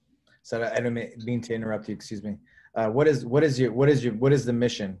 Mhm. So I don't mean to interrupt you. Excuse me. What is the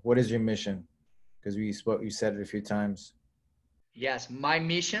mission? What is your mission? Because you said it a few times. yes, my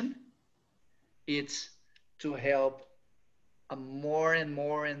mission is to help more and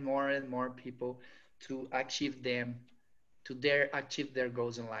more and more and more people to achieve their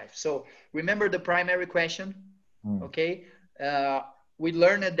goals in life. So remember the primary question, Mm. okay? Uh, we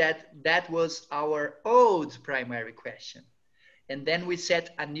learned that that was our old primary question, and then we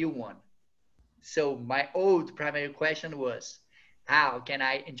set a new one. So my old primary question was, how can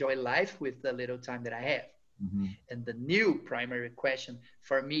I enjoy life with the little time that I have? Mhm. And the new primary question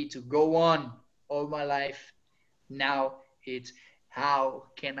for me to go on all my life now it's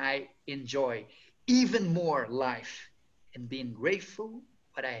how can I enjoy even more life and being grateful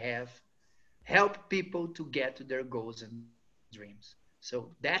what I have, help people to get to their goals and dreams.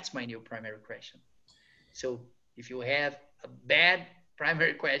 So that's my new primary question. So if you have a bad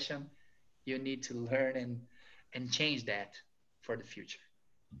primary question, you need to learn and and change that for the future.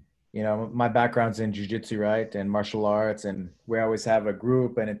 You know, my background's in jujitsu, right, and martial arts, and we always have a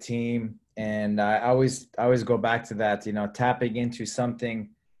group and a team, and I always go back to that. You know, tapping into something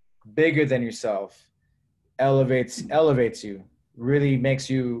bigger than yourself elevates you, really makes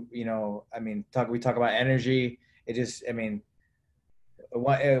you. You know, I mean, we talk about energy. It just, I mean,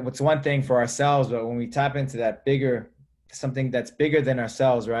 what's one thing for ourselves, but when we tap into that bigger, something that's bigger than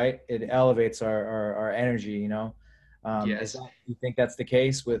ourselves, right, it elevates our energy, you know. Is Yes. that, you think that's the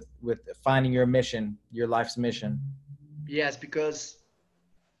case with finding your mission, your life's mission? Yes, because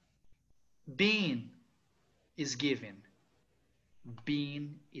being is given.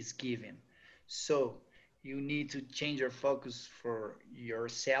 Being is given. So you need to change your focus for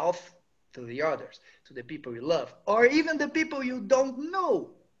yourself to the others, to the people you love, or even the people you don't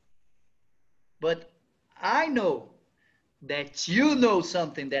know. But I know that you know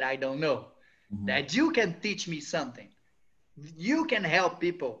something that I don't know, Mm-hmm. that you can teach me something. You can help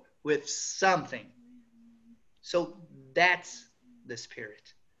people with something. So that's the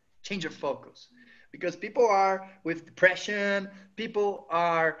spirit. Change your focus. Because people are with depression, people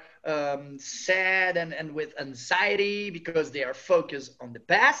are sad and with anxiety because they are focused on the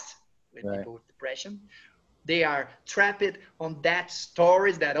past, with Right. people with depression. They are trapped on that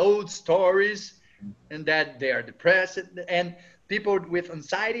stories, that old stories, and that they are depressed. And people with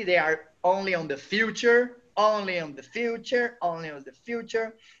anxiety, they are only on the future, only on the future, only on the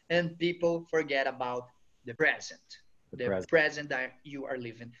future, and people forget about the present, The the present. present that you are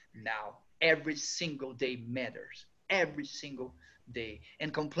living now. Every single day matters, every single day.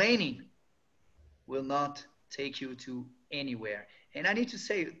 And complaining will not take you to anywhere. And I need to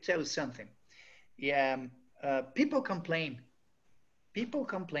tell you something. Yeah, people complain. People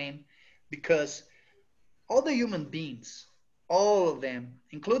complain because all the human beings, all of them,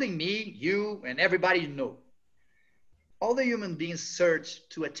 including me, you, and everybody you know, all the human beings search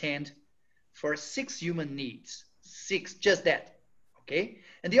to attend for six human needs. Six, just that. Okay?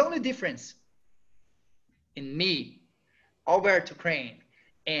 And the only difference in me, Alberto Crane,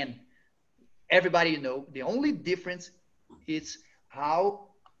 and everybody you know, the only difference is how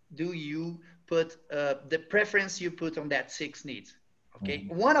do you put the preference you put on that six needs. Okay?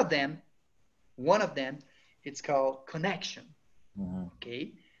 Mm-hmm. One of them, it's called connection. Mm-hmm.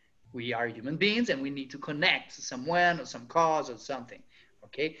 Okay? We are human beings and we need to connect to someone or some cause or something.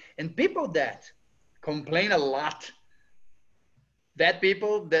 Okay? And people that complain a lot, that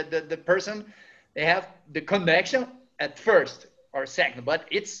people, the person, they have the connection at first or second, but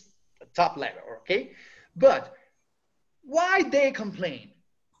it's a top level. Okay? But why they complain?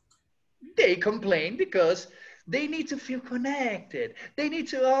 They complain because they need to feel connected. They need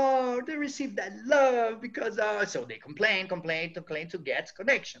to, oh, they receive that love because, so they complain to get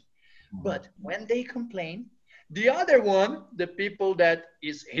connection. But when they complain, the other one, the people that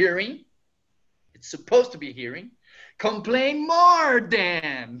is hearing, it's supposed to be hearing, complain more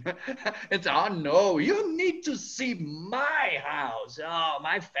than. It's, oh no, you need to see my house, oh,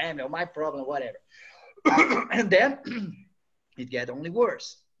 my family, or my problem, whatever. And then it get only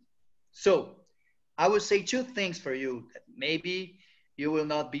worse. So I will say two things for you that maybe you will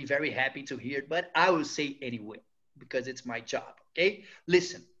not be very happy to hear, but I will say anyway because it's my job. Okay?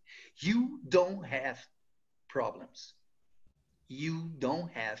 Listen, you don't have problems. You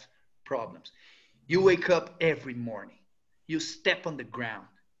don't have problems. You wake up every morning, you step on the ground,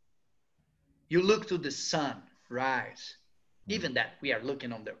 you look to the sun rise. Even that we are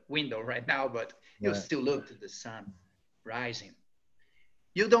looking on the window right now, but you Right. still look to the sun rising.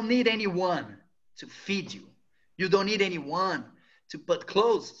 You don't need anyone to feed you. You don't need anyone to put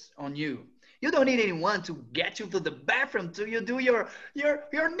clothes on you. You don't need anyone to get you to the bathroom to you do your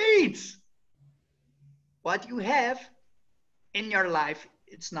needs. What you have in your life,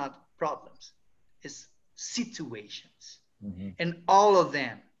 it's not problems, it's situations. Mm-hmm. And all of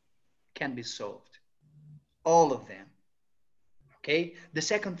them can be solved. All of them. Okay? The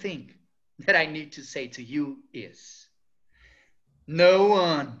second thing that I need to say to you is no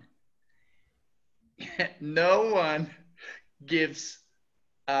one, no one gives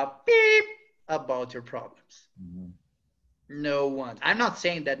a beep about your problems. Mm-hmm. No one. I'm not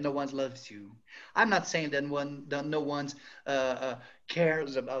saying that no one loves you. I'm not saying that no one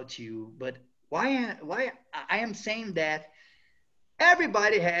cares about you. But why I am saying that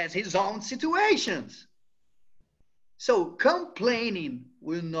everybody has his own situations. So complaining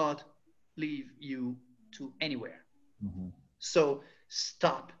will not lead you to anywhere. Mm-hmm. So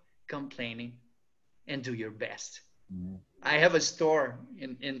stop complaining and do your best. Mm-hmm. I have a store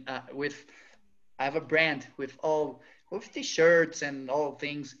in with I have a brand with all with t-shirts and all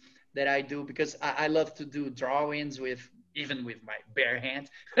things that I do, because I love to do drawings with, even with my bare hands.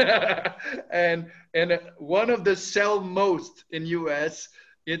 And one of the sell most in US,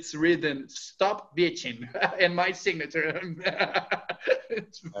 it's written "Stop bitching" and my signature.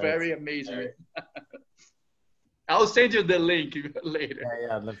 It's Nice. very amazing. I'll send you the link later. Yeah,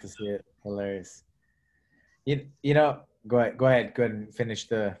 yeah, I'd love to see it. Hilarious. You know, go ahead and finish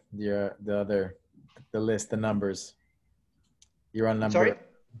the other the list, the numbers. You're on I'm sorry. number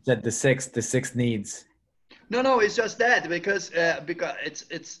said the six needs. No, no, it's just that, because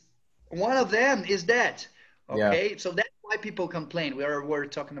it's one of them is that. Yeah, Okay, so that's why people complain. We're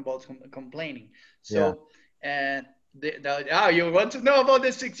talking about complaining. yeah, So, and you want to know about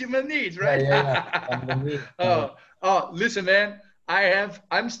the 6 human needs, yeah, right? yeah, yeah. Some of the needs. Listen, man.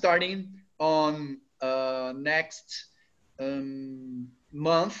 I'm starting on next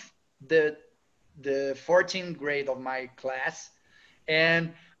month the 14th grade of my class,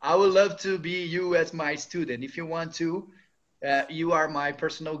 and I would love to be you as my student. If you want to, you are my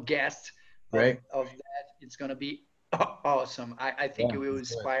personal guest Great. of that. It's gonna be awesome. I think Yeah, you will let's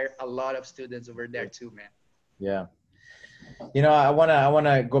do it. inspire a lot of students over there too, man. Yeah. I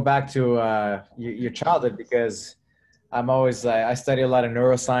wanna go back to your childhood because I'm always I study a lot of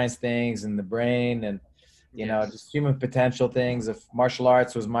neuroscience things in the brain and Yes. just human potential things. If martial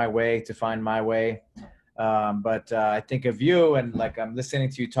arts was my way to find my way, but I think of you and like I'm listening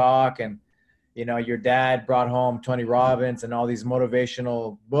to you talk and your dad brought home Tony Robbins and all these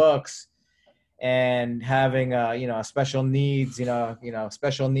motivational books and having special needs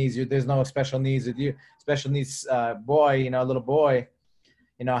special needs there's no special needs with you special needs boy little boy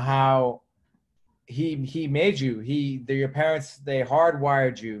how he made you your parents they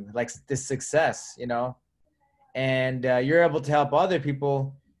hardwired you like this success and you're able to help other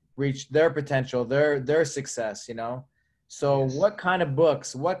people reach their potential their success so Yes. what kind of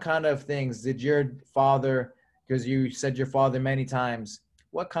books what kind of things did your father because you said your father many times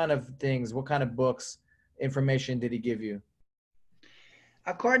what kind of things what kind of books information did he give you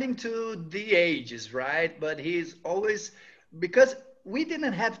According to the ages, right? But he's always, because we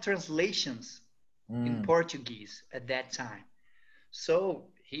didn't have translations in mm, Portuguese at that time. So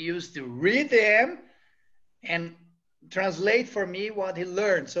he used to read them and translate for me what he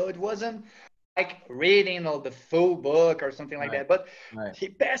learned. So it wasn't like reading all the full book or something like right that, but right he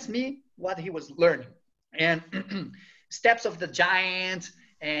passed me what he was learning. And Steps of the Giant,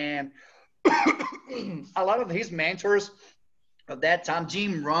 and a lot of his mentors at that time,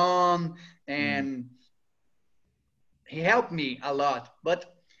 Jim Rohn, mm, and he helped me a lot. But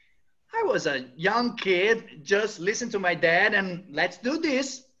I was a young kid, just listen to my dad and let's do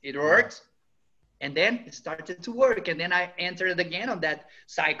this. It yeah worked. And then it started to work. And then I entered again on that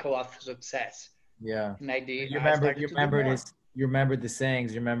cycle of success. yeah And you I remembered started you to do remembered more. his you remembered the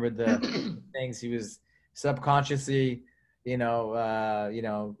sayings you remembered the things he was subconsciously you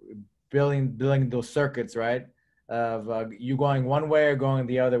know building those circuits right of you going one way or going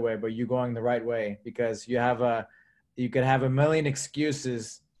the other way but you going the right way because you could have a million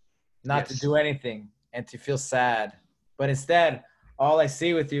excuses not to Yes. do anything and to feel sad but instead all I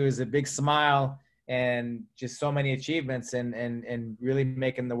see with you is a big smile and just so many achievements and really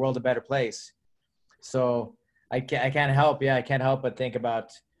making the world a better place so I can't help. Yeah, I can't help but think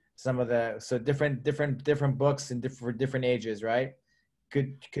about some of the so different books and for different ages, right?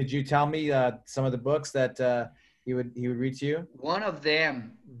 Could you tell me some of the books that he would read to you? One of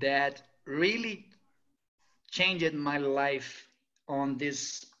them that really changed my life on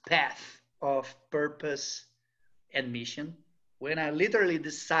this path of purpose and mission, when I literally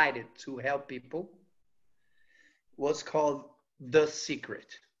decided to help people, was called The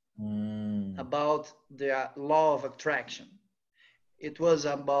Secret, Mm, about the law of attraction. It was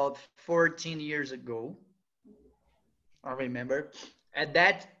about 14 years ago. I remember at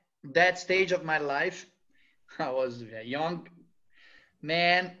that stage of my life, I was a young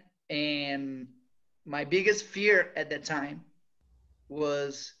man, and my biggest fear at that time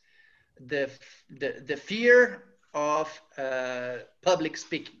was the fear of public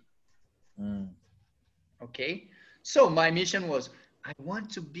speaking. mm, Okay, so my mission was, I want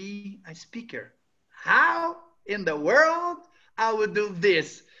to be a speaker. How in the world I would do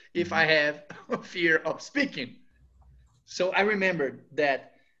this if I mhm, have fear of speaking? So I remembered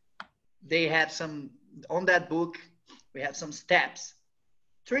that they had some on that book. We have some steps,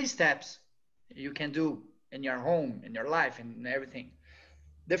 3 steps you can do in your home, in your life, and everything.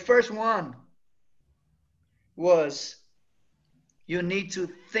 The first one was, you need to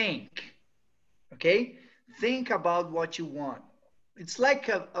think. Okay, think about what you want. It's like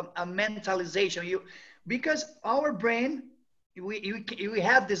a mentalization. You, because our brain we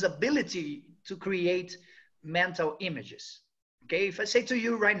have this ability to create mental images. Okay, if I say to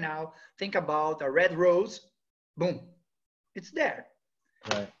you right now, think about a red rose, boom, it's there.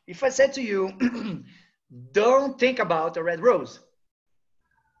 Right. If I said to you, don't think about a red rose,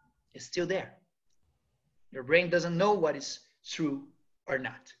 it's still there. Your brain doesn't know what is true or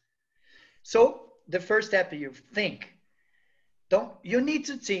not. So the first step, you think. Don't you need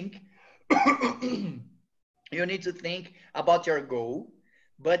to think you need to think about your goal,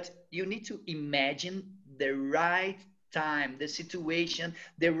 but you need to imagine the right time, the situation,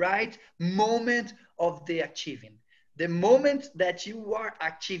 the right moment of the achieving, the moment that you are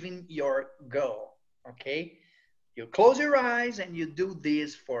achieving your goal. Okay, you close your eyes and you do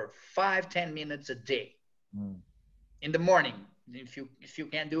this for 5, 10 minutes a day. Mm. In the morning, if you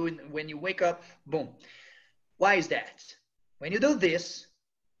can do it when you wake up, boom. Why is that? When you do this,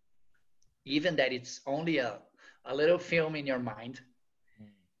 even that it's only a little film in your mind,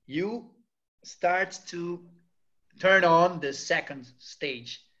 you start to turn on the second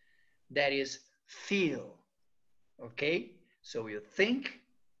stage, that is feel. Okay, so you think,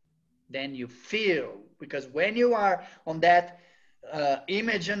 then you feel, because when you are on that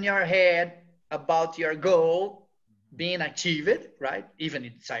image in your head about your goal being achieved, right, even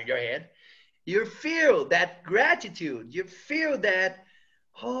inside your head, you feel that gratitude, you feel that,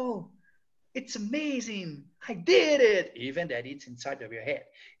 oh, it's amazing, I did it, even that it's inside of your head.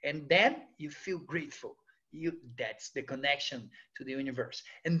 And then you feel grateful. That's the connection to the universe.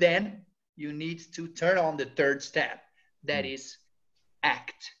 And then you need to turn on the third step, that Mm. is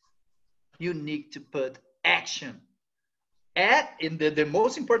act. You need to put action. And the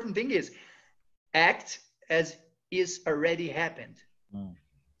most important thing is act as is already happened. Mm.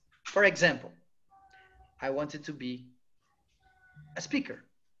 For example, I wanted to be a speaker.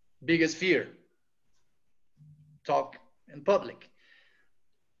 Biggest fear, talk in public.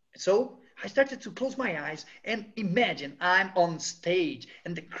 So I started to close my eyes and imagine I'm on stage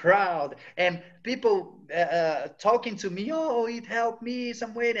and the crowd and people talking to me. Oh, it helped me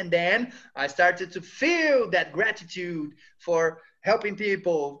some way. And then I started to feel that gratitude for helping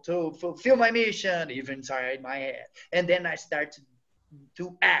people to fulfill my mission, even inside my head. And then I started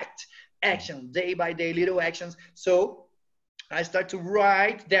to action day by day, little actions. So I start to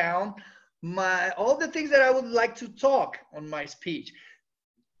write down my all the things that I would like to talk on my speech.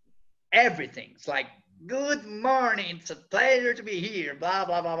 Everything. It's like, good morning, it's a pleasure to be here, blah,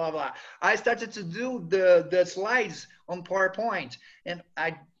 blah, blah, blah, blah. I started to do the slides on PowerPoint, and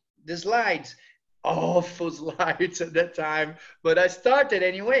the slides, awful slides at that time, but I started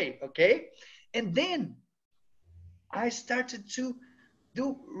anyway, okay? And then I started to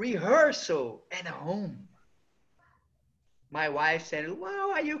do rehearsal at home. My wife said,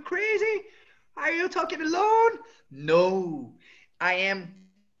 wow, are you crazy? Are you talking alone? No, I am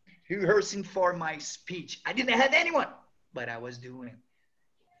rehearsing for my speech. I didn't have anyone, but I was doing,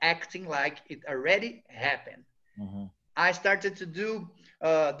 acting like it already happened. Mm-hmm. I started to do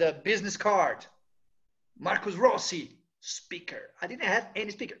the business card. Marcus Rossi, speaker. I didn't have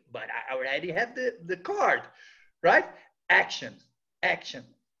any speaker, but I already had the card, right? Action, action,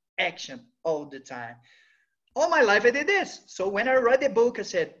 action all the time. All my life I did this. So when I read the book, I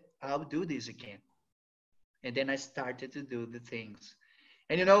said, I'll do this again. And then I started to do the things.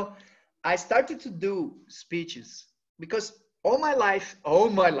 And I started to do speeches because all my life,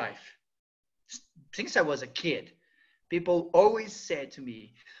 since I was a kid, people always said to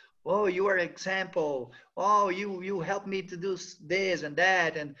me, oh, you are an example. Oh, you helped me to do this and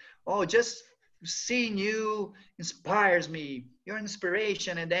that. And oh, just seeing you inspires me. You're an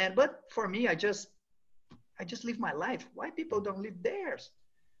inspiration. And then, but for me, I just live my life. Why people don't live theirs?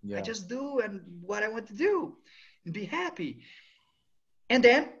 I Yeah. just do and what I want to do and be happy. And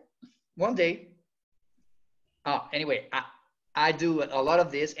then one day, anyway, I do a lot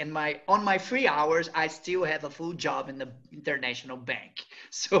of this, and on my free hours, I still have a full job in the international bank.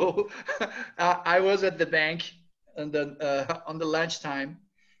 So I was at the bank on the lunchtime,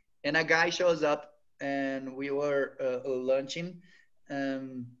 and a guy shows up, and we were lunching.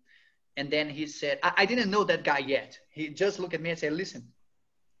 Um, and then he said, I didn't know that guy yet. He just looked at me and said, listen,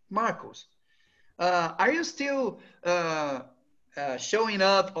 Marcos, are you still showing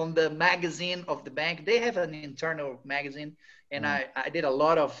up on the magazine of the bank? They have an internal magazine, and Mm. I did a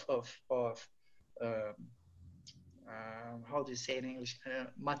lot of uh, how do you say it in English?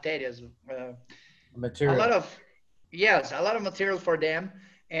 Materials. A lot Material. of, yes, a lot of material for them.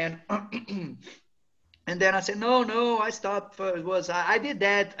 And and then I said, no, no, I stopped. I did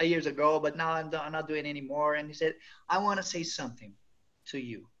that years ago, but now I'm not doing it anymore. And he said, I want to say something to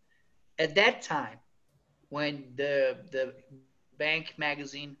you. At that time, when the bank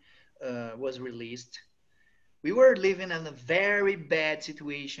magazine was released. We were living in a very bad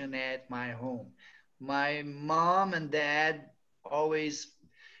situation at my home. My mom and dad always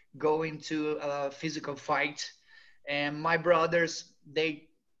go into a physical fight, and my brothers, they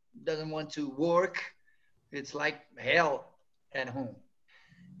doesn't want to work. It's like hell at home.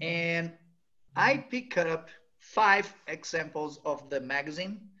 And I pick up 5 examples of the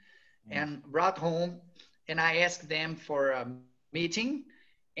magazine Mm. and brought home, and I asked them for a meeting,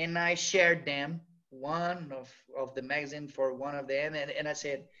 and I shared them one of the magazine for one of them, and I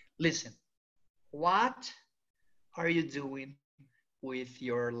said, listen, what are you doing with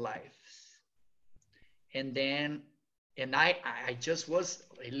your lives? And then, and I just was,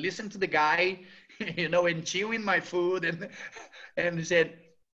 I listened to the guy, and chewing my food, and he said,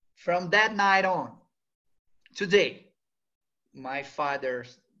 from that night on, today, my father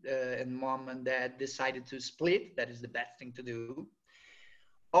and mom and dad decided to split. That is the best thing to do.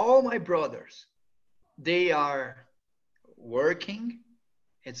 All my brothers, they are working.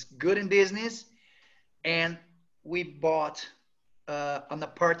 It's good in business, and we bought an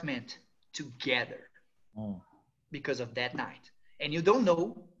apartment together Mm. because of that night. And you don't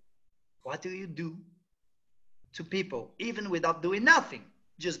know what do you do to people even without doing nothing,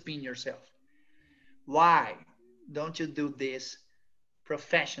 just being yourself. Why don't you do this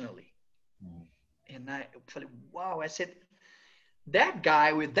professionally? Mm. And I felt, wow, I said, that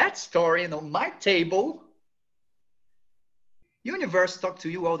guy with that story and on my table, universe talk to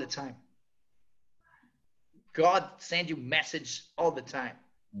you all the time. God send you message all the time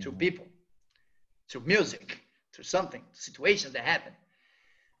through Mhm. people, through music, through something, situations that happen.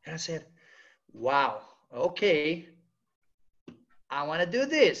 And I said, wow, okay, I want to do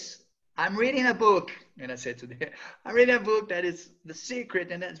this. I'm reading a book. And I said to them, I'm reading a book that is The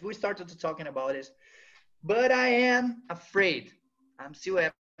Secret. And then we started to talking about it. But I am afraid. I'm still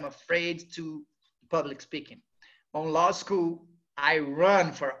am afraid to public speaking. On law school, I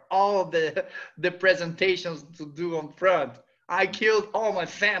run for all the presentations to do on front. I killed all my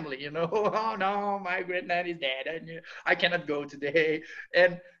family. Oh no, my great nan is dead, and I cannot go today.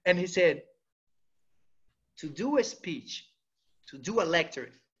 And he said, to do a speech, to do a lecture,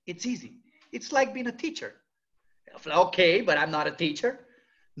 it's easy. It's like being a teacher. Okay, but I'm not a teacher.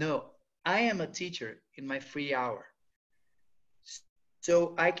 No, I am a teacher in my free hour,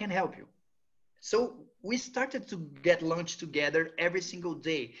 so I can help you. So we started to get lunch together every single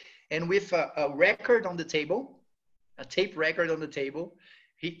day, and with a record on the table, a tape record on the table.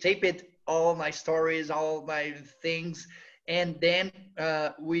 He taped all my stories, all my things, and then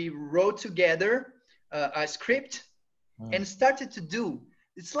we wrote together a script Mm. and started to do.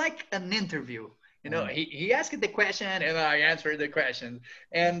 It's like an interview. Mm. He asked the question and I answered the question.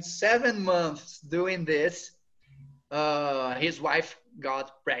 And 7 months doing this, his wife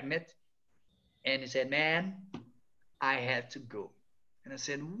got pregnant, and he said, "Man, I had to go." And I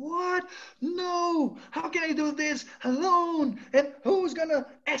said, "What? No! How can I do this alone? And who's gonna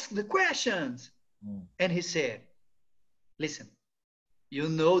ask the questions?" Mm. And he said, "Listen, you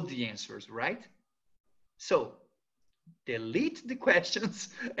know the answers, right? So delete the questions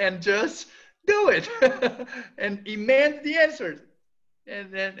and just do it." And he meant the answers.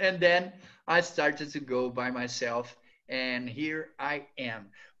 And then I started to go by myself, and here I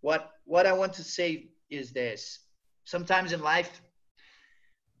am. What I want to say is this: sometimes in life,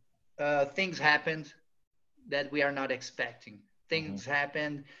 things happen that we are not expecting. Mhm. Things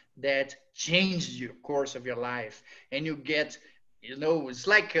happen that change your course of your life, and you get, it's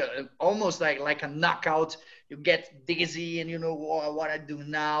like almost like a knockout. You get dizzy, and oh, what I do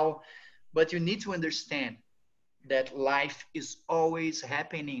now. But you need to understand that life is always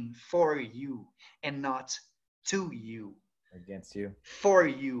happening for you and not to you. Against you. For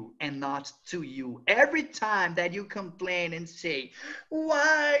you and not to you. Every time that you complain and say,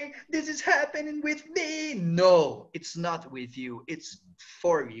 why this is happening with me? No, it's not with you. It's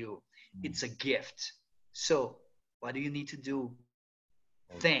for you. Mm. It's a gift. So what do you need to do?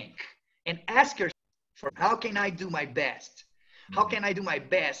 Like, Think and ask yourself, how can I do my best? How mhm. can I do my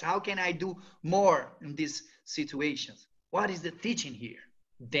best? How can I do more in these situations? What is the teaching here?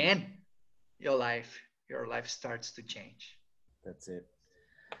 Then your life, your life starts to change. That's it.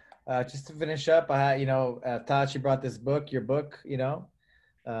 Just to finish up, Tachi brought this book, your book,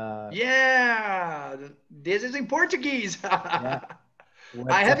 uh, Yeah, this is in Portuguese. yeah. I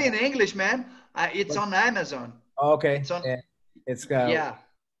What, have it in English, man. It's what, on Amazon. oh, okay. It's on, And it's, yeah,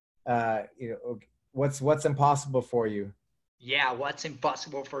 okay. What's impossible for you, yeah. What's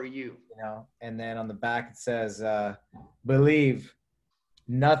impossible for you? and then on the back it says, believe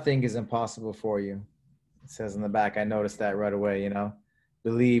nothing is impossible for you. says in the back. I noticed that right away, you know.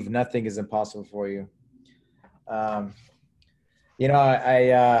 Believe nothing is impossible for you. Um, you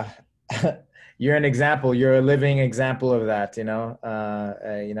know, you're an example. You're a living example of that, you know.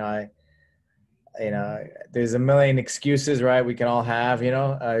 You know, there's a million excuses, right? We can all have, you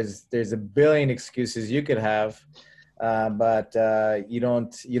know, there's a billion excuses you could have, but you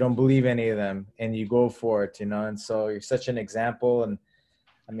don't believe any of them, and you go for it, you know. And so you're such an example, and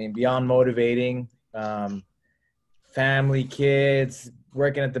I mean, beyond motivating, family, kids,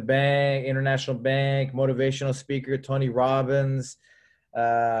 working at the bank, international bank, motivational speaker, Tony Robbins.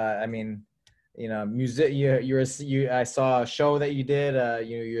 I mean, you know, music. I saw a show that you did.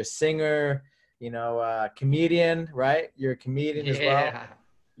 You're a singer. You know, comedian, right? You're a comedian as well. Yeah.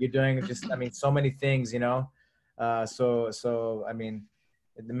 You're doing just, I mean, so many things. You know, so I mean,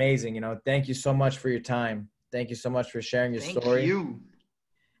 it's amazing. You know, thank you so much for your time. Thank you so much for sharing your Thank story. you.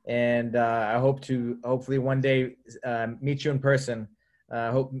 And I hope to hopefully one day meet you in person.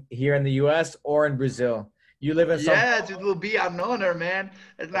 Hope here in the U.S. or in Brazil. You live in São Yes, it will be an honor, man.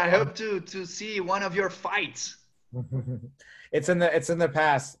 And I Paulo. hope to see one of your fights. It's in the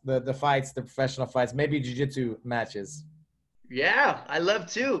past, the fights, the professional fights, maybe jiu-jitsu matches. Yeah, I love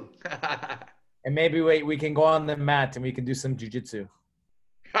to. And maybe we can go on the mat and we can do some jiu-jitsu.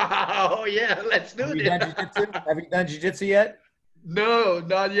 Oh yeah, let's do Have you this. done jiu-jitsu? Have you done jiu-jitsu yet? No,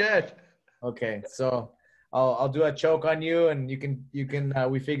 not yet. Okay, so I'll do a choke on you, and you can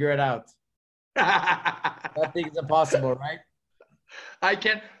we figure it out. Nothing is impossible, right? I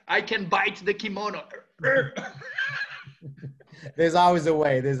can bite the kimono. There's always a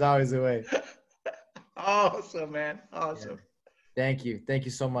way. There's always a way. Awesome, man. Yeah. Awesome. Thank you. Thank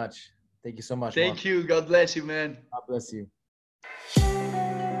you so much. Thank you so much, Mark. Thank you. God bless you, man. God bless you.